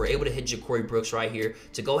 man, but we're able to hit hit Ja'Cory Brooks right here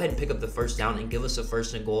to go ahead and pick up the first down and give us a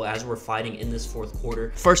 1st and goal as we're fighting in this 4th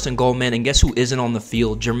quarter. 1st and goal, man, and guess who isn't on the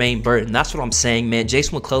field? Jermaine Burton. That's what I'm saying, man.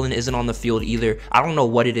 Jace McClellan isn't on the field either. I don't know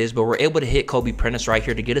what it is, but we're able to hit Kobe Prentice right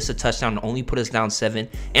here to get us a touchdown and only put us down 7,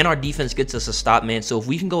 and our defense gets us a stop, man. So if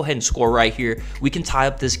we can go ahead and score right here, we can tie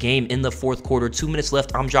up this game in the 4th quarter. 2 minutes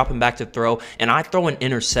left, I'm dropping back to throw, and I throw an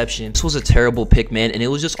interception. This was a terrible pick, man, and it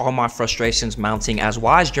was just all my frustrations mounting as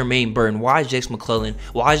why is Jermaine Burton, why is Jace McClellan,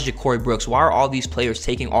 why is Ja'Cory Brooks, why are all these players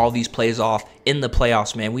taking all these plays off in the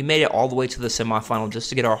playoffs, man? We made it all the way to the semifinal just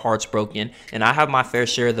to get our hearts broken, and I have my fair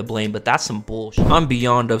share of the blame, but that's some bullshit. I'm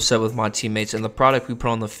beyond upset with my teammates and the product we put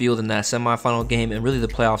on the field in that semifinal game and really the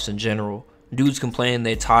playoffs in general. Dudes complaining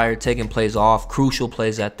they tired, taking plays off, crucial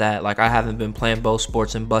plays at that. Like I haven't been playing both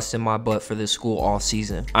sports and busting my butt for this school all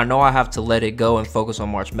season. I know I have to let it go and focus on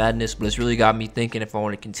March Madness, but it's really got me thinking if I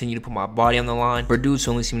want to continue to put my body on the line for dudes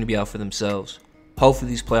who only seem to be out for themselves.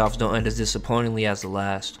 Hopefully these playoffs don't end as disappointingly as the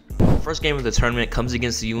last. First game of the tournament comes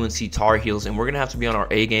against the UNC Tar Heels, and we're going to have to be on our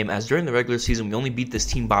A game as during the regular season we only beat this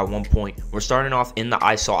team by 1 point. We're starting off in the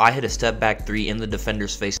ISO. I hit a step back 3 in the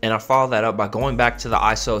defender's face, and I followed that up by going back to the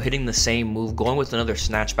ISO, hitting the same move, going with another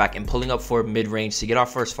snatchback, and pulling up for mid-range to get our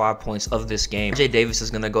first 5 points of this game. RJ Davis is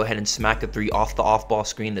going to go ahead and smack a 3 off the off-ball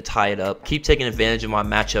screen to tie it up. Keep taking advantage of my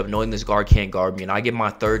matchup, knowing this guard can't guard me, and I get my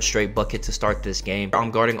 3rd straight bucket to start this game.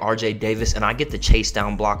 I'm guarding RJ Davis, and I get the chase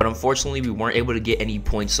down block, but unfortunately we weren't able to get any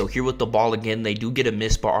points. So here with the ball again, they do get a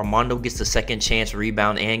miss, but Armando gets the 2nd chance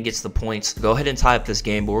rebound and gets the points to go ahead and tie up this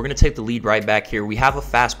game. But we're going to take the lead right back here. We have a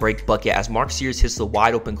fast break bucket as Mark Sears hits the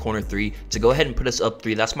wide open corner 3 to go ahead and put us up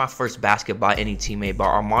 3. That's my first basket by any teammate, but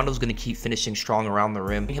Armando's going to keep finishing strong around the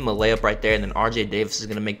rim. Give him a layup right there, and then RJ Davis is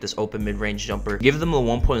going to make this open mid-range jumper, give them a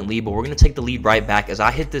 1-point lead. But we're going to take the lead right back as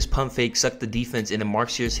I hit this pump fake, suck the defense in, and Mark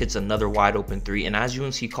Sears hits another wide open 3. And as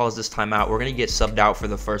UNC calls this timeout, we're going to get subbed out for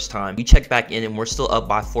the first time. We check back in, and we're still up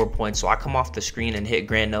by 4 points. So I come off the screen and hit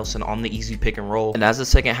Grant Nelson on the easy pick and roll. And as the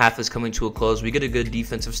second half is coming to a close, we get a good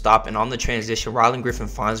defensive stop, and on the transition, Rylan Griffin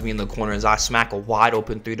finds me in the corner as I smack a wide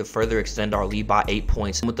open 3 to further extend our lead by 8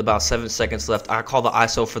 points. And with about 7 seconds left, I call the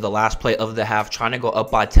ISO for the last play of the half, trying to go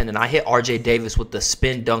up by 10, and I hit RJ Davis with the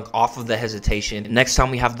spin dunk off of the hesitation. Next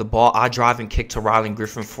time we have the ball, I drive and kick to Rylan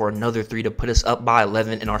Griffin for another 3 to put us up by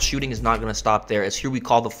 11, and our shooting is not going to stop there as here we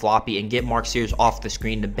call the floppy and get Mark Sears off the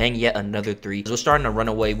screen to bang yet another 3. So we're starting to run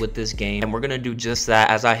away with this game, and we're going to do just that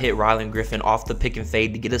as I hit Rylan Griffin off the pick and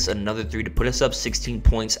fade to get us another 3 to put us up 16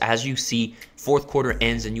 points. As you see, 4th quarter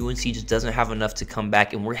ends and UNC just doesn't have enough to come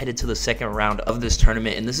back, and we're headed to the 2nd round of this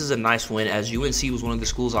tournament. And this is a nice win as UNC was one of the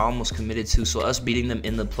schools I almost committed to, so us beating them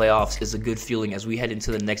in the playoffs is a good feeling as we head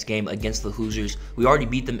into the next game against the Hoosiers. We already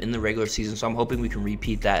beat them in the regular season, so I'm hoping we can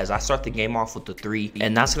repeat that as I start the game off with the 3,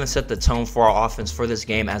 and that's going to set the tone for our offense for this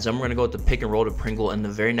game as I'm going to go with the pick and roll to Pringle, and the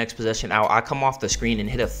very next possession out, I come off the screen and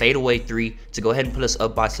hit a fadeaway 3 to go ahead and put us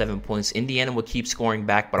up by 7 points. Indiana would keep scoring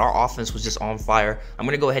back, but our offense was just on fire. I'm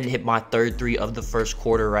going to go ahead and hit my 3rd 3 of the 1st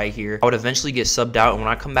quarter right here. I would eventually get subbed out, and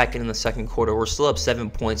when I come back in the 2nd quarter, we're still up 7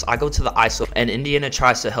 points. I go to the ISO, and Indiana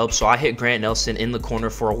tries to help, so I hit Grant Nelson in the corner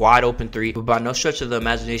for a wide open 3, but by no stretch of the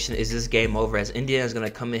imagination is this game over as Indiana is going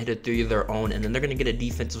to come and hit a 3 of their own, and then they're going to get a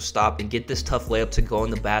defensive stop and get this tough layup to go in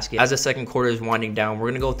the basket. As the 2nd quarter is winding down, we're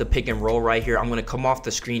going to go with the pick and roll right here. I'm going to come off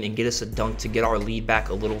the screen and get us a dunk to get our lead back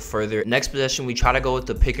a little further. Next possession, we try to go with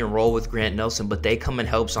the pick and roll with Grant Nelson, but they come and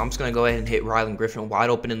help, so I'm just going to go ahead and hit Rylan Griffin wide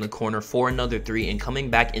open in the corner for another 3, and coming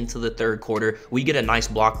back into the 3rd quarter, we get a nice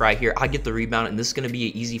block right here. I get the rebound, and this is going to be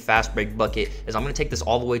an easy fast break bucket as I'm going to take this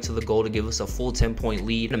all the way to the goal to give us a full 10-point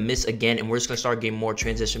lead. I'm going to miss again, and we're just going to start getting more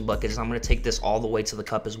transition buckets. I'm going to take this all the way to the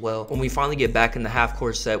cup as well. When we finally get back in the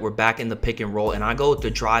half-court set, we're back in the pick and roll, and I go with the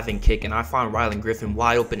drive and kick, and I find Rylan Griffin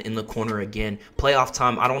wide open in the corner again. Playoff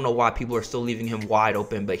time, I don't know why people are still leaving him wide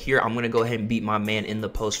open, but here I'm going to go ahead and beat my man in the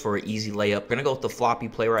post for an easy layup. We're going to go with the floppy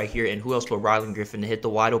play right here, and who else but Rylan Griffin to hit the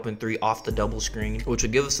wide open 3 off the double screen, which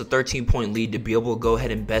would give us a 13-point lead to be able to go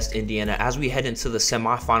ahead and best Indiana as we head into the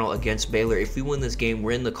semifinal against Baylor. If we win this game,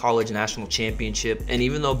 we're in the college national championship, and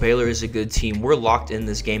even though Baylor is a good team, we're locked in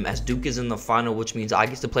this game as Duke is in the final, which means I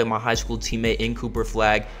get to play my high school teammate in Cooper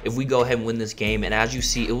Flag if we go ahead and win this game. And as you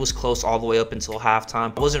see, it was close all the way up until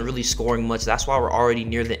halftime. I wasn't really scoring much, that's why we're already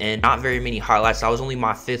near the end. Not very many highlights. I was only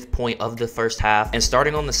my 5th point of the first half. And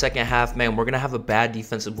starting on the second half, man, we're going to have a bad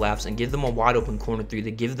defensive lapse and give them a wide open corner 3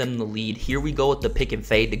 to give them the lead. Here we go with the pick and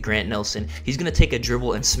fade to Grant Nelson. He's going to take a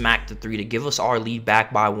dribble and smack the 3 to give us our lead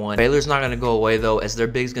back by 1. Baylor's not going to go away though, as their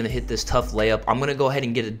big's going to hit this tough layup. I'm going to go ahead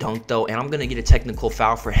and get a dunk though, and I'm going to get a technical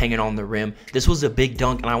foul for hanging on the rim. This was a big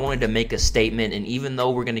dunk and I wanted to make a statement, and even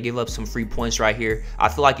though we're going to give up some free points right here, I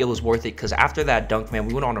feel like it was worth it, because after that dunk, man,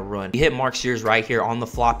 we went on a run. We hit Mark Sears right here on the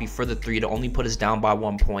floppy for the 3 to only put us down by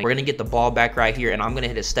 1 point. We're going to get the ball back right here, and I'm going to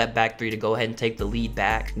hit a step back 3 to go ahead and take the lead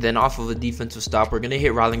back. Then off of a defensive stop, we're going to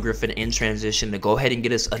hit Rylan Griffin in transition to go ahead and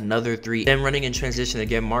get us another 3. Then running in transition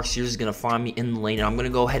again, Mark Sears is going to find me in the lane, and I'm going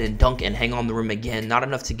to go ahead and dunk and hang on the rim again. Not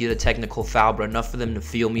enough to get a technical foul, but enough for them to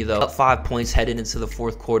feel me though. Up 5 points headed into the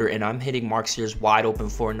 4th quarter, and I'm hitting Mark Sears wide open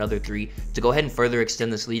for another 3 to go ahead and further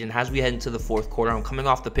extend this lead. And as we head into the 4th quarter, I'm coming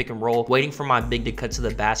off the pick and roll, waiting for my big to cut to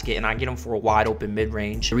the basket, and I get him for a wide open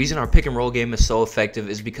mid-range. The reason our pick and roll game is so effective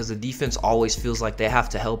is because the defense always feels like they have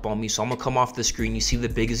to help on me. So I'm going to come off the screen. You see the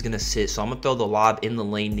big is going to sit, so I'm going to throw the lob in the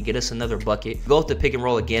lane to get us another bucket. Go with the pick and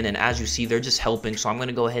roll again, and as you see, they're just helping, so I'm going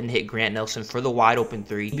to go ahead and hit Grant Nelson for the wide open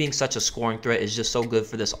 3. Being such a scoring threat is just so good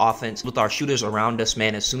for this offense. With our shooters around us,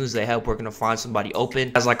 man, as soon as they help, we're going to find somebody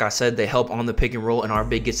open. As like I said, they help on the pick and roll, and our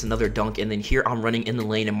big gets another dunk. And then here I'm running in the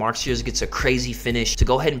lane, and Mark Sears gets a crazy finish to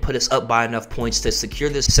go ahead and put us up by enough points to secure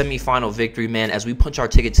this semifinal victory, man, as we punch our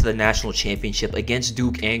ticket to the national championship against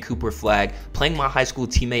Duke and Cooper Flagg, playing my high school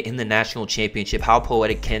teammate in the national championship. How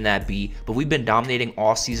poetic can that be? But we've been dominating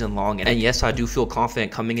all season long, and yes, I do feel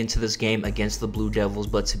confident coming into this game against the Blue Devils.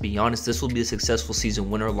 But to be honest, this will be a successful season,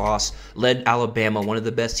 win or loss. Led Alabama, one of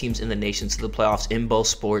the best teams in the nation, to the playoffs in both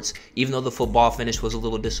sports. Even though the football finish was a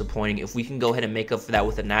little disappointing, if we can go ahead and make up for that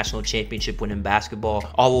with a national championship win in basketball,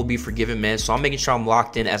 all will be forgiven, man. So I'm making sure I'm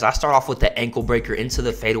locked in as I start off with the ankle breaker into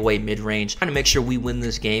the fadeaway mid-range, trying to make sure we win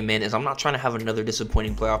this game, man, as I'm not trying to have another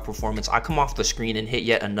disappointing playoff performance. I come off the screen and hit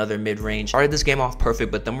yet another mid-range. Started this game off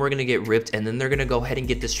perfect, but then we're going to get ripped, and then they're going to go ahead and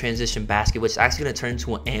get this transition basket, which is actually going to turn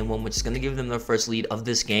into an and one, which is going to give them their first lead of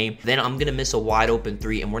this game. Then I'm going to miss a wide open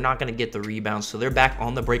 3, and we're not going to get the rebound, so they're back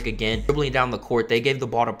on the break again, dribbling down the court. They gave the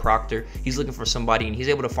ball to Proctor. He's looking for somebody, and he's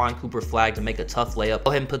able to find Cooper Flagg to make a tough layup.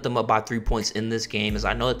 Go ahead and put them up by 3 points in this game, as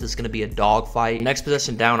I know that this is going to be a dog fight. Next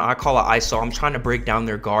possession down, I call it ISO. I'm trying to break down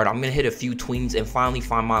their guard. I'm going to hit a few tweens and finally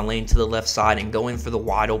find my lane to the left side and go in for the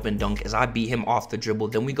wide open dunk as I beat him off the dribble.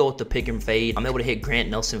 Then we go with the pick and fade. I'm able to hit Grant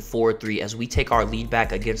Nelson 4-3 as we take our lead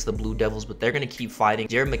back against the Blue Devils, but they're going to keep fighting.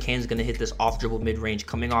 Jared McCann's going to hit this off dribble mid-range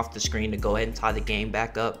coming off the screen to go ahead and tie the game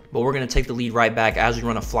back up. But we're going to take the lead right back as we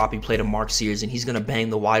run a floppy play to Mark Sears, and he's going to bang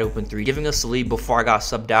the wide open 3, giving us the lead before I got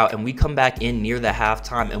subbed out. And we come back in near the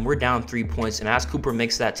halftime, and we're down 3 points. And as Cooper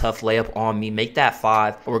makes that tough layup on me, make that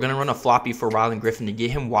 5, we're going to run a floppy for Rylan Griffin to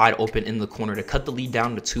get him wide open in the corner to cut the lead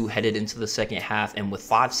down to 2 headed into the second half. And with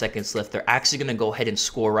 5 seconds left, they're actually going to go ahead and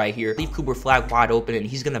score right here. Leave Cooper Flagg wide open, and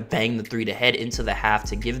he's going to bang the 3 to head into the half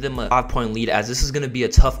to give them a 5-point lead, as this is going to be a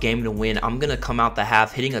tough game to win. I'm going to come out the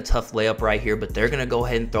half hitting a tough layup right here, but they're going to go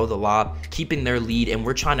ahead and throw the lob, keeping their lead, and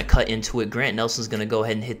we're trying to cut into it. Grant Nelson's going to go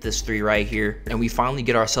ahead and hit this 3 right here, and we finally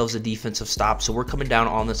get ourselves a defensive stop. So we're coming down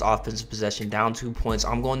on this offensive possession, down 2 points.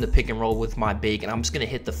 I'm going to pick and roll with my big, and I'm just going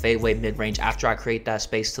to hit the fadeaway mid-range after I create that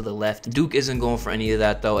space to the left. Duke isn't going for any of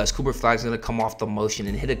that though, as Cooper Flagg's going to come off the motion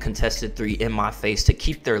and hit a contested 3 in my face to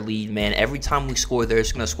keep their lead, man. Every time we score, they're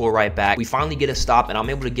just going to score right back. We finally get a stop, and I'm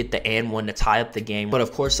able to get the and one to tie up the game. But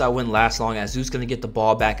of course, that wouldn't last long, as Duke's going to get the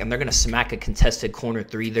ball back, and they're going to smack a contested corner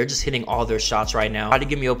 3. They're just hitting all their shots right now. Tried to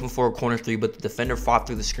get me open for a corner 3, but the defender fought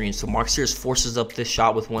through the screen. So Mark Sears forces up this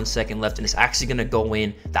shot with 1 second left, and it's actually going to go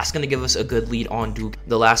in. That's going to give us a good lead on Duke.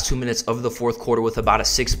 The last 2 minutes of the 4th quarter with about a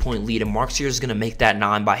 6-point lead, and Mark Sears is going to make that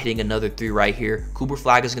 9 by hitting another 3 right here. Cooper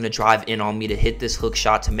Flagg is going to drive in on me to hit this hook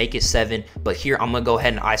shot to make it 7, but here I'm going to go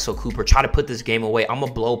ahead and ISO Cooper, try to put this game away. I'm going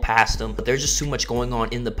to blow past him, but there's just too much going on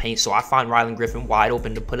in the paint, so I find Rylan Griffin wide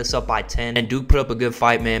open to put us up by 10, and Duke put up a good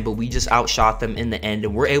fight, man, but we just outshot them in the end,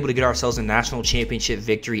 and we're able to get ourselves a national championship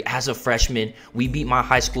victory as a freshman. We beat my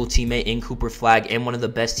high school teammate in Cooper Flagg and one of the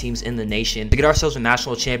best teams in the nation to get ourselves a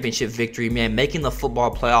national championship victory, man, making the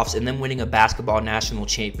football playoffs and then winning a basketball national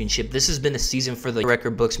championship. This has been a season for the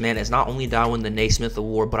record books, man, as not only did I win the Naismith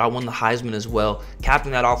Award, but I won the Heisman as well,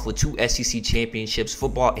 capping that off with 2 SEC championships,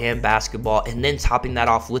 football and basketball, and then topping that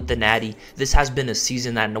off with the Natty. This has been a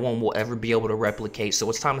season that no one will ever be able to replicate, so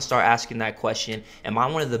it's time to start asking that question: am I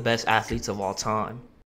one of the best athletes of all time?